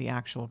in the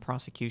actual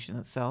prosecution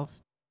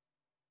itself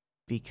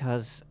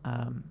because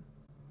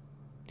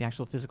the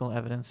actual physical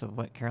evidence of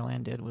what Carol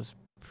Ann did was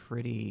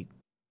pretty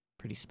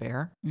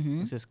spare. It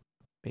was just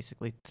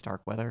basically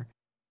Starkweather,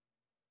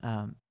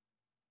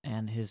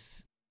 and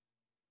his,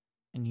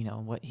 and you know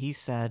what he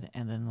said,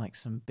 and then like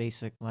some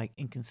basic like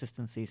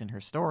inconsistencies in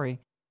her story.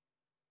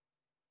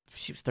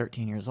 She was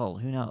 13 years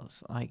old. Who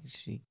knows? Like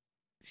she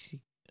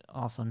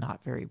also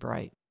not very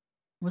bright.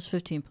 What's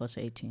 15 plus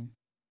 18?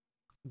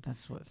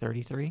 That's what,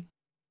 33?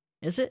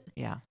 Is it?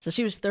 Yeah, So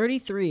she was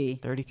 33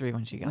 33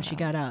 when she got when she out.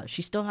 got out.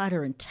 She still had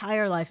her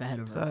entire life ahead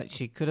of her. So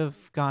she could have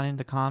gone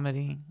into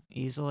comedy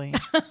easily.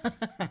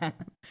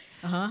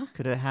 Uh-huh.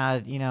 Could have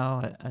had, you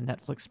know, a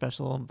Netflix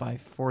special by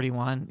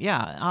 41.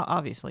 Yeah,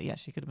 obviously, yes,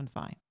 she could have been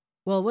fine.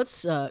 Well,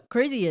 what's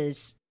crazy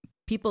is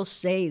people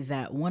say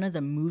that one of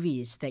the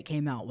movies that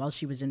came out while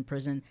she was in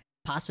prison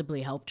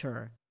possibly helped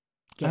her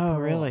get Oh, parole.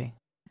 really?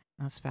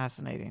 That's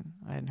fascinating.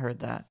 I hadn't heard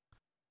that.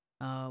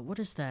 What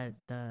is that?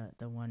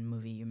 The one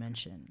movie you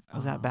mentioned?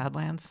 Was that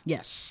Badlands?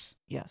 Yes,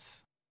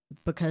 Yes.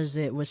 because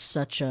it was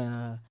such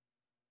a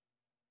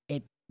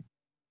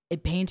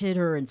it painted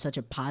her in such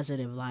a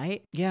positive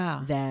light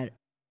Yeah. that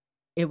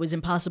it was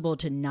impossible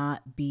to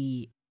not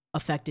be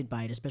affected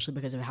by it, especially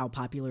because of how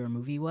popular a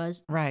movie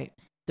was. Right.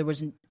 There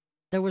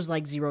was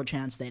like zero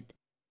chance that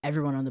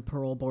everyone on the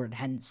parole board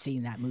hadn't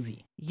seen that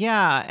movie.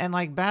 Yeah, and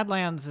like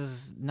Badlands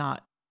is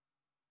not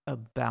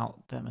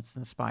about them. It's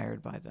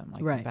inspired by them.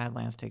 Like Right.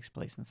 Badlands takes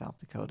place in South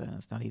Dakota, and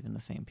it's not even the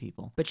same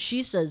people. But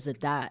she says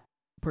that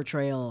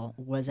portrayal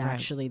was Right.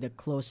 actually the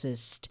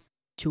closest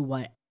to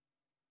what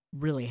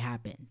really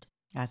happened.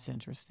 That's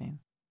interesting.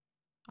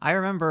 I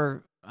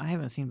remember, I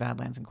haven't seen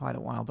Badlands in quite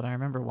a while, but I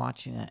remember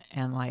watching it,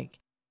 and like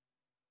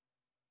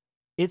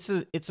it's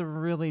a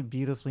really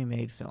beautifully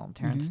made film.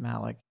 Terrence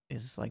Malick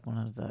is like one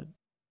of the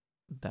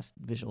best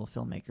visual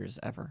filmmakers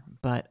ever.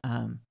 But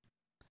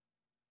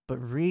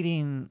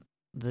reading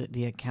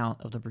the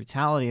account of the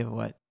brutality of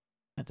what,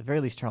 at the very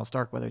least, Charles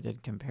Starkweather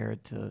did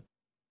compared to the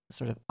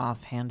sort of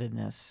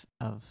offhandedness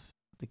of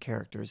the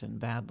characters in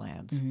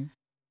Badlands,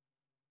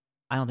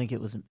 I don't think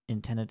it was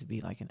intended to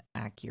be like an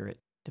accurate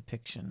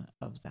depiction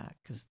of that,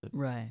 because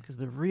Right.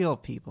 the real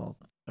people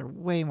are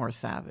way more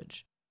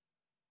savage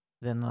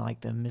than like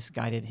the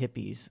misguided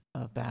hippies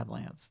of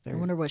Badlands. I They're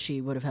wonder what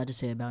she would have had to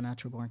say about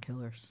Natural Born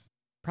Killers.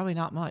 probably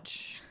not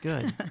much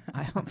good.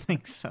 I don't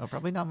think so.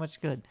 Probably not much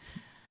good.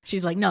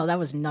 She's like, no, that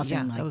was nothing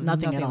Yeah, like that was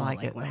nothing at all like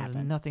like it. what That was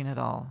happened. nothing at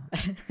all.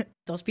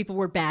 Those people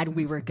were bad.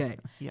 We were good.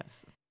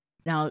 Yes.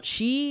 Now,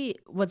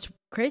 what's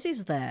crazy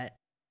is that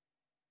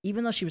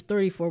even though she was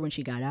 34 when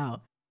she got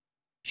out,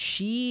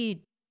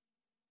 she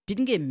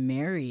didn't get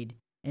married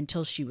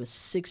until she was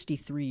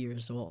 63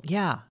 years old.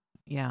 Yeah.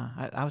 Yeah.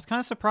 I was kind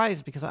of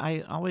surprised, because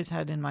I always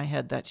had in my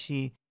head that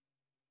she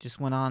just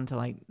went on to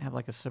like have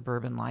like a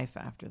suburban life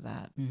after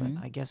that.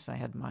 But I guess I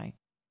had my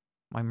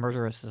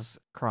murderesses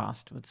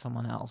crossed with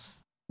someone else.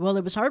 Well,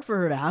 it was hard for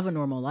her to have a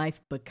normal life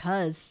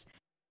because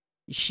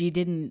she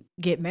didn't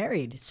get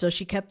married. So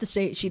she kept the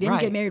same. She didn't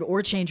get Right. married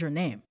or change her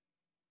name.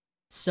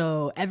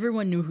 So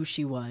everyone knew who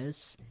she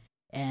was.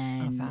 Oh,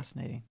 And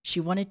fascinating. she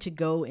wanted to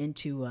go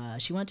into,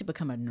 she wanted to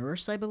become a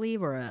nurse, I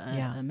believe, or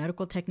a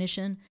medical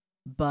technician.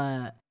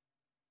 But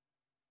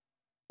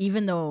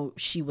even though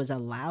she was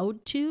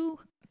allowed to,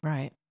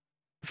 Right.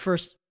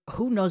 first,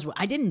 who knows what,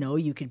 I didn't know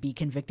you could be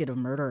convicted of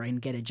murder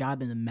and get a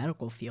job in the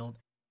medical field.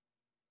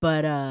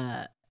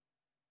 But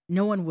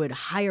no one would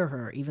hire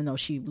her, even though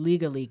she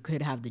legally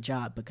could have the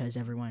job, because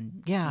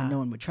everyone, Yeah. no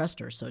one would trust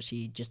her. So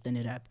she just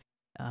ended up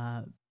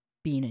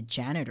being a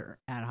janitor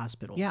at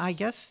hospitals. Yeah, I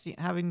guess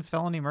having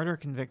felony murder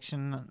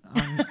conviction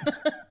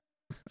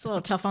It's a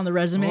little tough on the a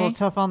resume. little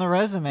tough on the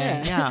resume.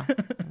 Yeah. Yeah.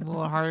 A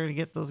little harder to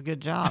get those good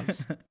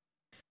jobs.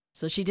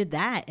 So she did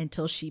that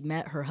until she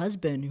met her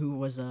husband, who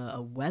was a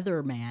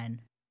weatherman.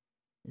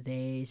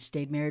 They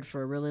stayed married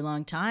for a really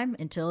long time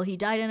until he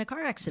died in a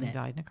car He accident.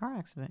 died in a car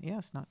accident.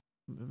 Yes, not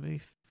maybe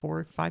 4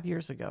 or 5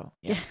 years ago.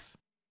 Yeah. Yes.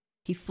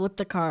 He flipped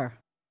the car.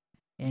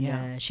 And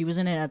Yeah. she was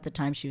in it at the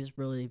time. She was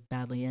really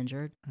badly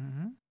injured.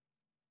 Mm-hmm.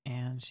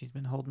 And she's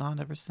been holding on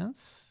ever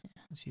since.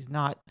 She's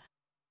not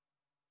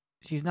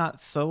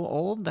so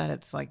old that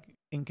it's like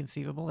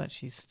inconceivable that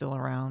she's still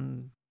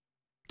around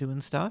doing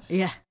stuff.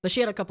 Yeah, but she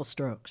had a couple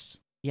strokes.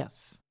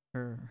 Yes.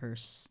 Her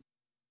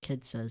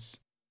kid says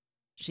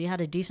she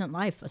had a decent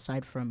life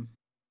aside from.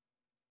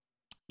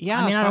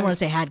 Yeah. I mean, I don't so- want to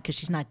say had because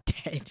she's not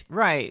dead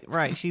Right.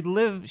 She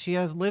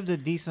has lived a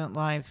decent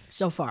life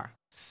so far,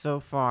 so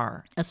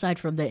far. aside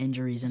from the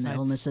injuries and the Besides-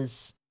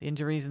 illnesses. The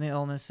injuries and the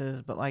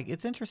illnesses, but like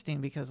it's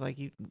interesting because like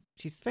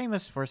she's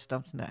famous for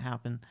something that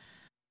happened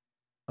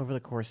over the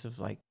course of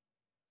like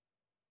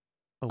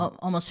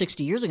Almost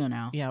 60 years ago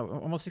now. yeah,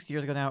 almost 60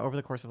 years ago now, over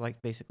the course of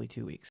like basically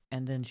 2 weeks.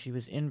 And then she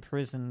was in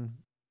prison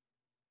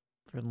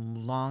for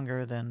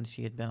longer than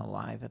she had been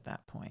alive at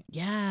that point.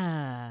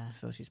 Yeah.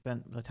 So by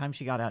the time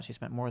she got out, she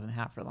spent more than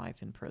half her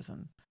life in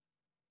prison.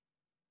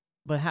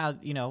 But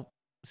had,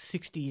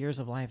 60 years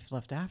of life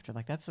left after.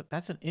 Like that's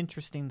an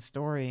interesting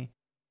story.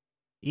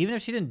 Even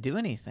if she didn't do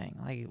anything,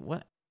 like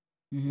what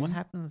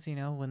happens,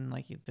 when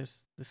like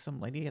there's some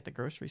lady at the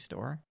grocery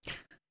store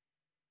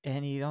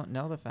and you don't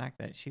know the fact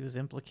that she was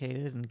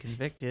implicated and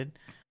convicted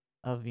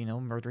of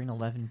murdering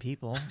 11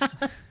 people.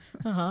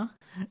 Uh-huh.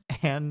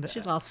 And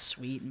She's all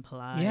sweet and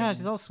polite. yeah,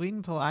 she's all sweet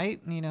and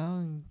polite,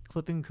 and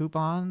clipping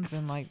coupons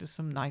and like just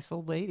some nice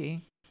old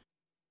lady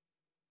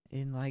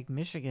in like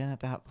Michigan at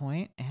that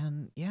point.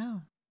 And yeah,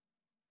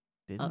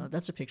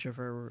 that's a picture of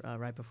her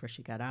right before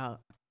she got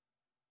out.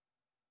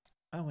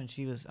 Oh, when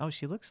she was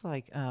she looks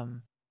like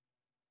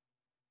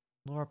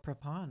Laura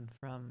Prepon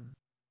from.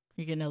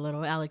 You're getting a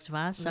little Alex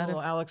Voss out of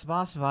Alex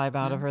Voss vibe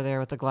out of her there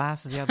with the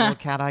glasses. Yeah, the little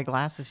cat eye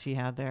glasses she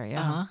had there.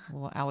 Yeah, Uh-huh. a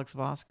little Alex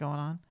Voss going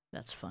on.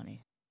 That's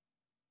funny.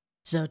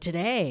 So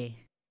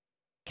today,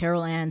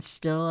 Carol Ann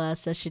still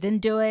says she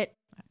didn't do it.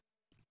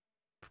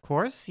 Of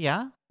course,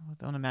 yeah.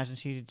 Don't imagine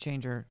she'd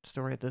change her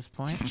story at this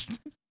point.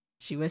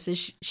 She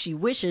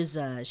wishes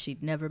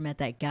she'd never met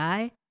that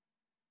guy.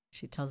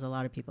 She tells a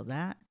lot of people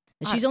that.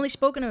 And she's only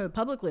spoken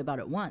publicly about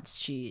it once.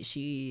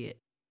 She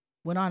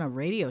went on a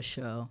radio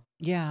show.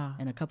 Yeah.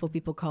 And a couple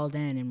people called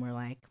in and were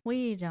like,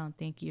 we don't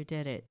think you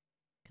did it.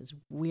 Because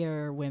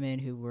we're women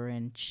who were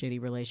in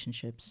shitty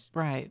relationships.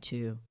 Right.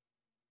 Too.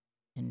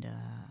 And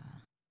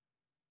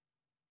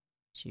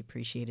she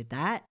appreciated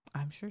that.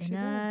 I'm sure she did.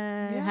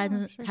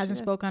 Hasn't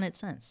spoke on it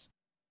since.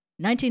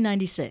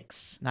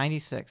 1996.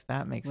 96.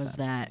 That makes sense. Was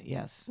that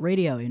yes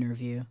radio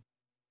interview.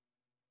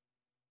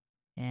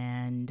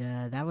 And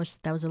that was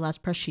the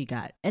last press she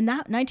got. And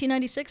that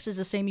 1996 is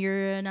the same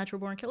year Natural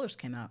Born Killers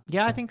came out.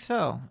 Yeah, I think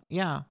so.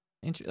 Yeah.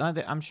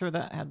 I'm sure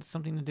that had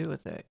something to do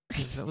with it.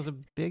 'Cause it was a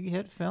big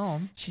hit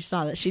film. She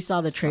saw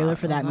the trailer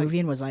for that movie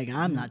and was like,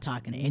 I'm not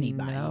talking to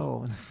anybody.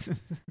 No.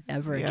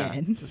 Ever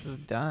again. This is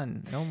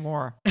done. No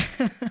more.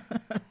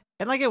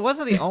 And like it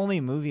wasn't the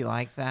only movie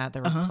like that.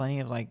 There were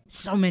plenty of like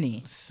so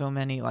many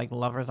like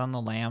Lovers on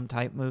the Lamb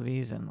type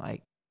movies, and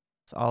like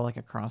it's all like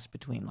a cross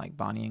between like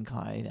Bonnie and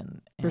Clyde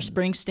and Bruce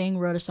Springsteen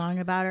wrote a song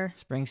about her.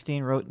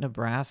 Springsteen wrote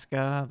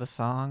Nebraska, the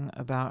song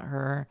about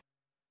her.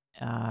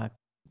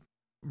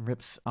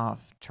 Rips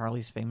off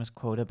Charlie's famous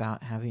quote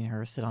about having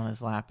her sit on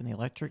his lap in the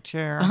electric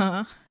chair.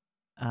 Uh-huh.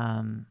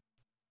 And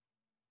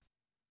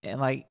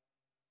like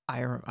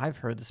I've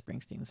heard the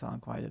Springsteen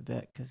song quite a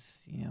bit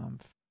because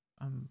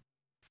I'm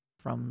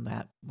from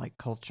that like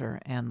culture,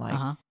 and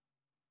like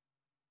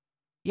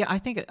yeah, I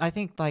think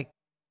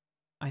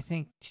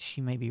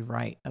she may be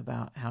right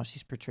about how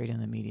she's portrayed in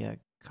the media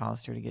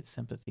caused her to get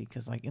sympathy,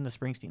 because like in the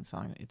Springsteen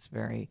song it's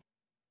very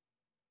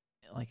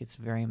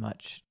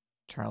much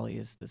Charlie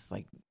is this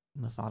like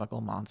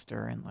methodical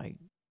monster, and like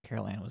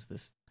Carol Ann was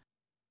this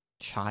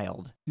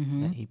child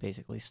that he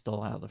basically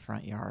stole out of the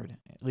front yard,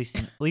 at least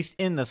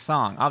in the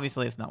song.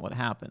 Obviously it's not what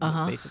happened,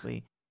 but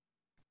basically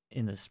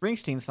in the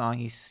Springsteen song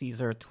he sees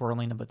her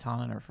twirling a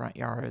baton in her front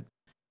yard,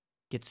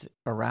 gets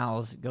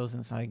aroused, goes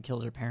inside,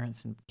 kills her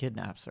parents, and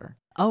kidnaps her.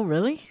 Oh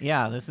really?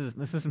 Yeah, this is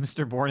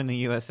Mr. Born in the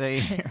USA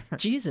here.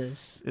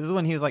 Jesus. This is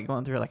when he was like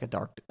going through like a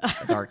dark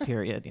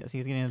period. Yes,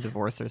 he's getting a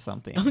divorce or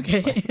something.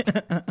 Okay.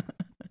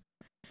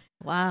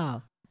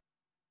 Wow.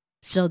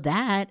 So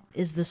that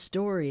is the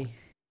story.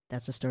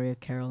 That's the story of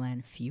Carol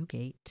Ann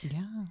Fugate.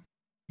 Yeah.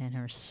 And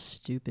her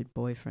stupid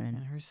boyfriend.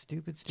 And her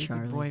stupid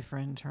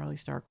boyfriend, Charlie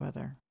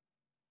Starkweather.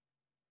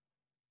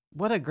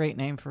 What a great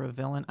name for a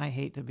villain. I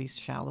hate to be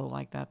shallow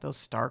like that, though.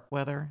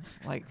 Starkweather.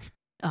 Like,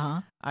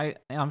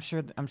 I'm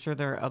sure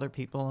there are other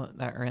people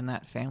that are in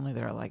that family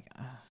that are like,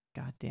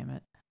 God damn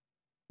it.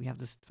 We have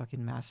this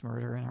fucking mass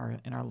murder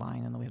in our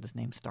line, and then we have this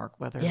name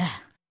Starkweather. Yeah.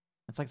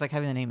 It's like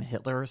having the name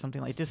Hitler or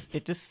something. Like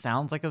it just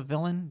sounds like a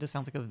villain. Just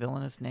sounds like a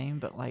villainous name,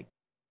 but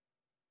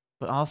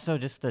also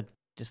just the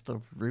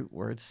root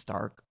word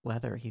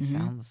Starkweather. He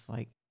sounds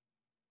like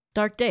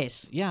Dark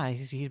Days. Yeah,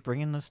 he's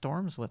bringing the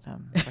storms with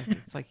him.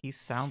 It's like he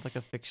sounds like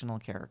a fictional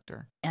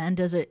character. And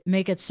does it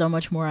make it so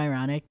much more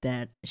ironic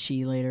that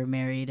she later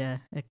married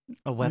a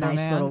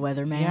nice little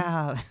weatherman?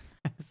 Yeah,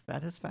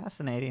 that is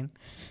fascinating.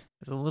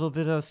 There's a little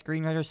bit of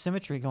screenwriter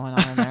symmetry going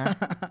on in there.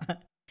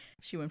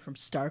 She went from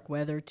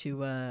Starkweather to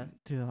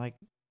like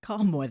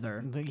calm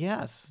weather.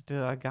 Yes,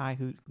 to a guy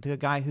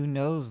who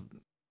knows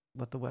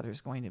what the weather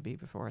is going to be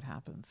before it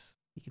happens.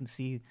 He can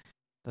see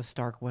the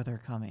stark weather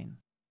coming.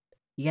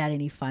 You got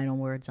any final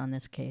words on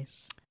this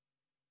case?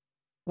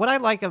 What I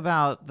like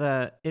about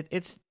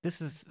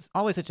this is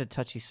always such a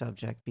touchy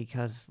subject,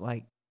 because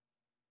like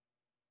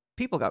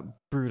people got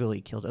brutally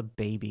killed. A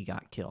baby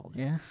got killed.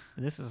 Yeah.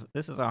 This is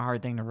a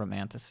hard thing to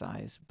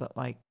romanticize, but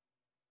like,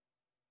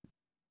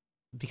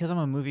 because I'm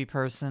a movie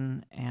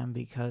person, and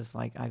because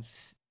like I've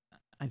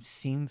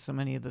seen so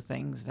many of the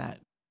things that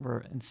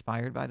were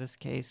inspired by this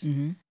case,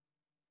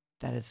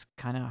 that it's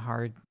kind of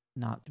hard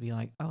not to be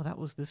like, oh, that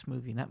was this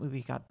movie, and that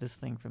movie got this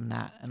thing from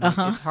that, and like,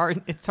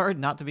 it's hard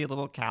not to be a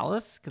little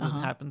callous because it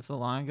happened so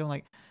long ago.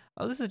 Like,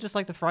 oh, this is just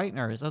like the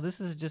Frighteners. Oh, this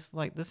is just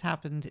like this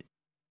happened.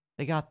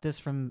 They got this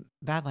from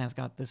Badlands,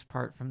 got this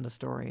part from the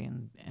story,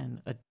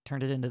 and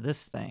turned it into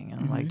this thing,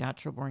 and like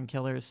Natural Born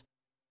Killers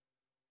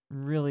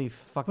really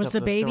fucked was up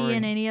the baby story.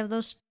 in any of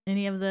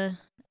the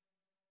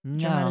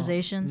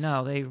dramatizations?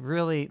 No,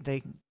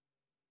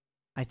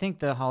 I think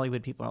the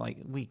Hollywood people are like,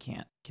 we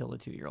can't kill a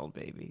 2-year-old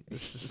baby.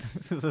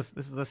 This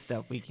is a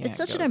step we can't. It's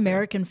such an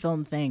American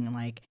film thing.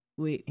 Like,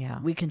 We Yeah.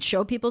 we can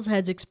show people's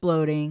heads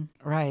exploding,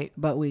 Right.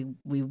 but we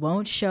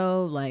won't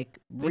show like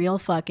real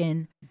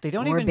fucking They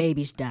don't or even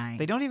babies dying.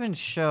 They don't even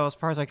show, as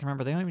far as I can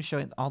remember, they don't even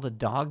show all the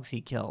dogs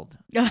he killed.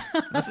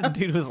 This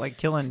dude was like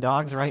killing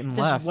dogs right and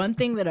There's left. one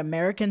thing that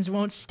Americans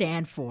won't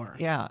stand for.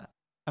 Yeah.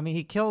 I mean,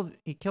 he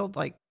killed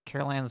like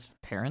Carol Ann's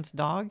parents'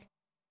 dog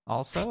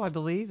also, I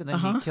believe. And then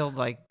he killed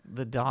like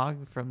the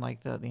dog from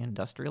like the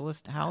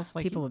industrialist house.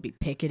 Like People would be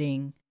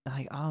picketing.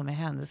 like, oh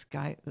man, this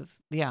guy,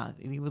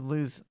 he would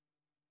lose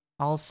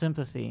all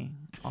sympathy,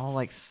 all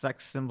like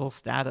sex symbol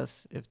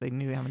status if they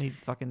knew how many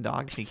fucking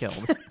dogs he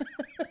killed.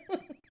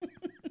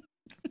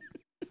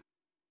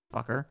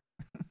 Fucker.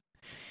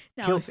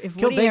 Now, Kill- if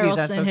kill Woody babies,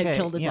 that's Harrelson had okay,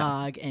 killed a yes.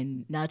 dog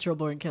and Natural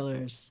Born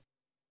Killers,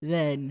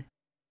 then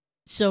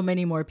so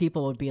many more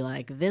people would be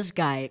like, this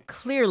guy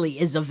clearly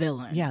is a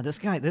villain. Yeah, this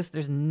guy,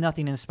 there's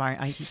nothing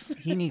inspiring.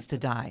 He needs to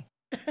die.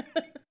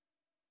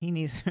 He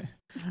needs.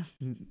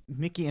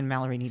 Mickey and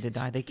Mallory need to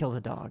die. They killed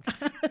a dog.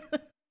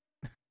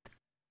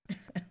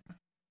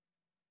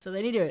 So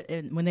they need to,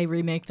 and when they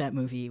remake that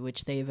movie,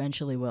 which they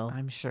eventually will,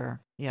 I'm sure.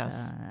 Yes.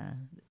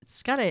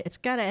 it's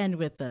gotta end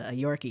with a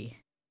Yorkie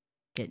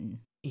getting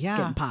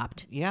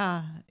popped,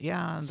 Yeah.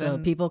 Yeah. And so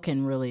then people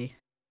can really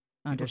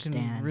people understand.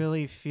 can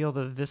really feel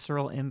the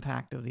visceral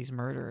impact of these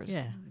murders.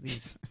 Yeah.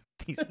 These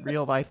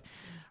real life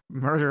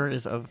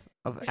murders of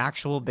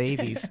actual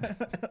babies.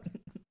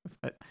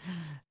 But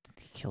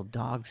he killed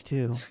dogs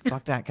too.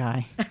 Fuck that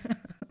guy.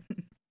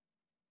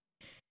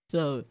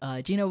 So,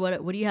 Gina,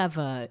 what do you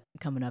have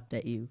coming up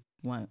that you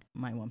might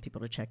want people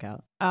to check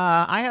out?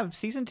 I have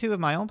season 2 of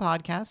my own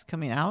podcast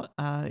coming out.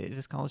 It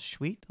is called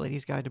Sweet, The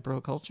Ladies Guide to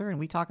Bro Culture, and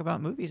we talk about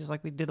movies just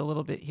like we did a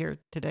little bit here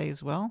today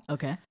as well.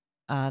 Okay.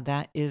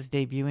 That is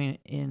debuting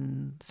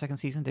in second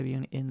season,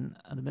 debuting in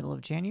the middle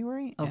of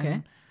January. Okay.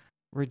 And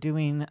we're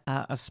doing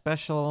a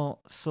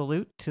special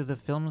salute to the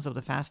films of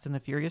the Fast and the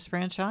Furious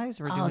franchise.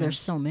 We're There's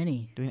so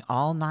many. doing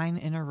all 9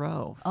 in a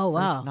row. Oh,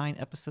 wow. First 9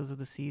 episodes of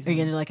the Are season. you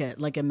gonna do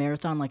like a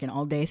marathon, like an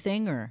all day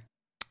thing, or?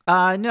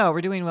 No, we're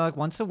doing like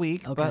once a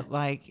week, Okay. but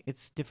like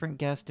it's different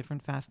guests,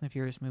 different Fast and the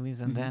Furious movies,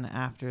 and then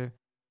after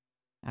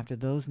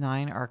those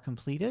 9 are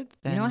completed,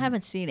 then I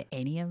haven't seen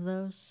any of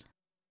those.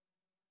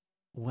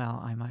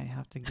 well, I might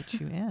have to get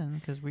you in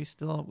because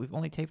we've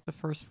only taped the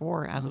first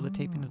 4 as of the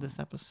taping of this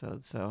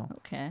episode, so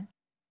Okay.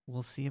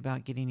 we'll see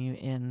about getting you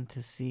in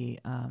to see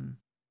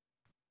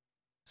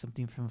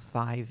something from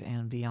 5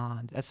 and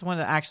beyond. That's when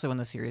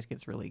the series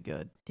gets really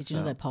good. Did you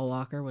know that Paul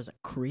Walker was a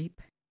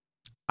creep?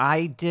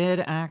 I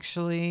did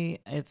actually.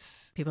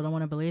 It's People don't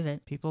want to believe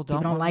it. people People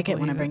don't wanna like it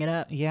when I believe bring it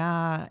up.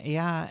 Yeah,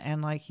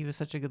 and like he was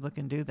such a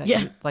good-looking dude that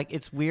Yeah. like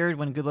it's weird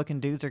when good-looking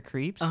dudes are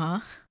creeps.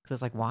 Because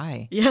it's like,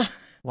 why? Yeah.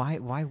 Why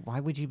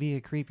would you be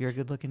a creep? You're a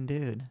good-looking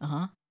dude.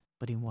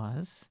 But he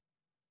was.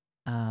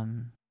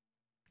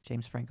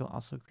 James Franco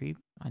also creep.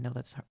 I know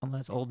that's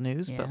old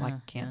news, but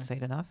like can't say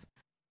it enough.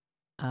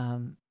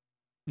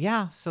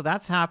 Yeah, so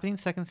that's happening.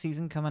 Second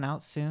season coming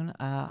out soon.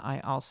 I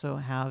also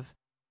have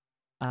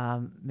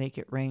Make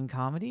It Rain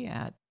comedy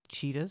at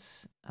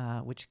Cheetahs,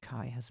 which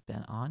Kai has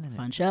been on. And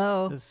Fun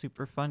show. It's a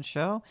super fun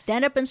show.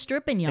 Stand up and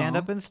stripping, y'all. Stand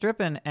up and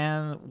stripping.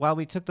 And while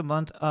we took the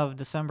month of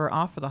December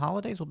off for the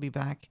holidays, we'll be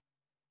back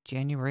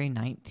January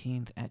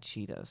 19th at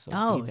Cheetahs.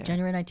 So be there.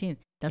 January 19th.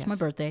 That's my Yes.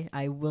 birthday.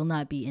 I will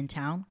not be in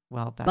town.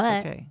 Well, that's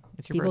but okay.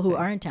 It's your People birthday.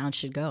 who are in town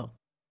should go.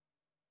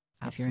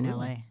 If you're in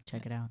Absolutely. LA,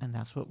 check it out. And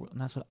that's what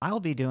I'll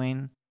be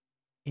doing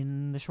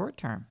in the short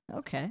term.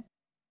 Okay.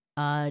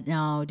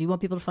 Now, do you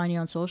want people to find you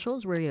on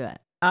socials? Where are you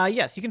at?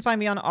 Yes, you can find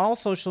me on all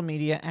social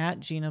media at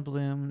Gina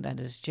Bloom. That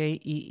is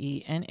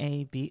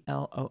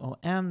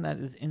JEENABLOOM. That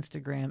is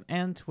Instagram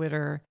and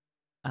Twitter.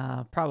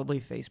 Probably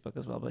Facebook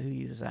as well, but who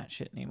uses that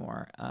shit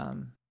anymore?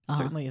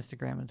 Certainly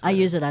Instagram and Twitter. I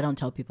use it. I don't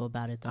tell people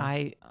about it, though.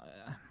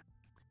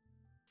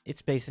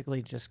 It's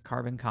basically just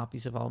carbon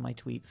copies of all my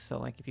tweets. So,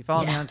 like, if you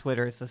follow me on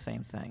Twitter, it's the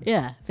same thing.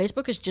 Yeah.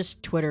 Facebook is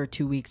just Twitter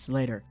 2 weeks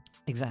later.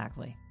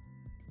 Exactly.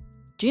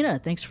 Gina,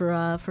 thanks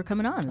for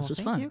coming on. This was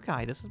thank fun. you,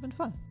 Kai. This has been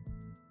fun.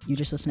 You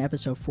just listened to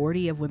episode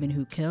 40 of Women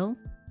Who Kill.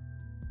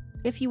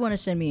 If you want to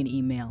send me an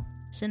email,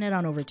 send it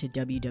on over to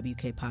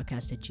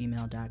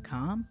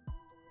wwkpodcast@gmail.com.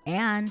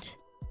 And,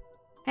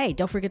 hey,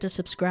 don't forget to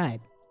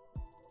subscribe.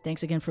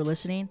 Thanks again for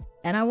listening.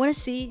 And I want to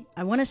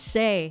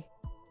say,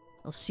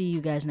 I'll see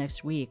you guys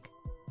next week.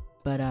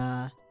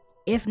 But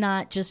if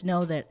not, just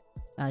know that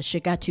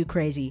shit got too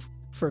crazy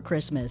for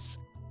Christmas.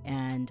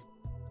 And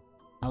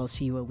I'll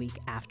see you a week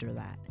after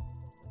that.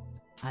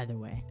 Either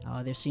way, I'll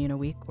either see you in a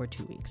week or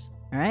 2 weeks.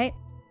 All right?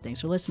 Thanks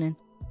for listening.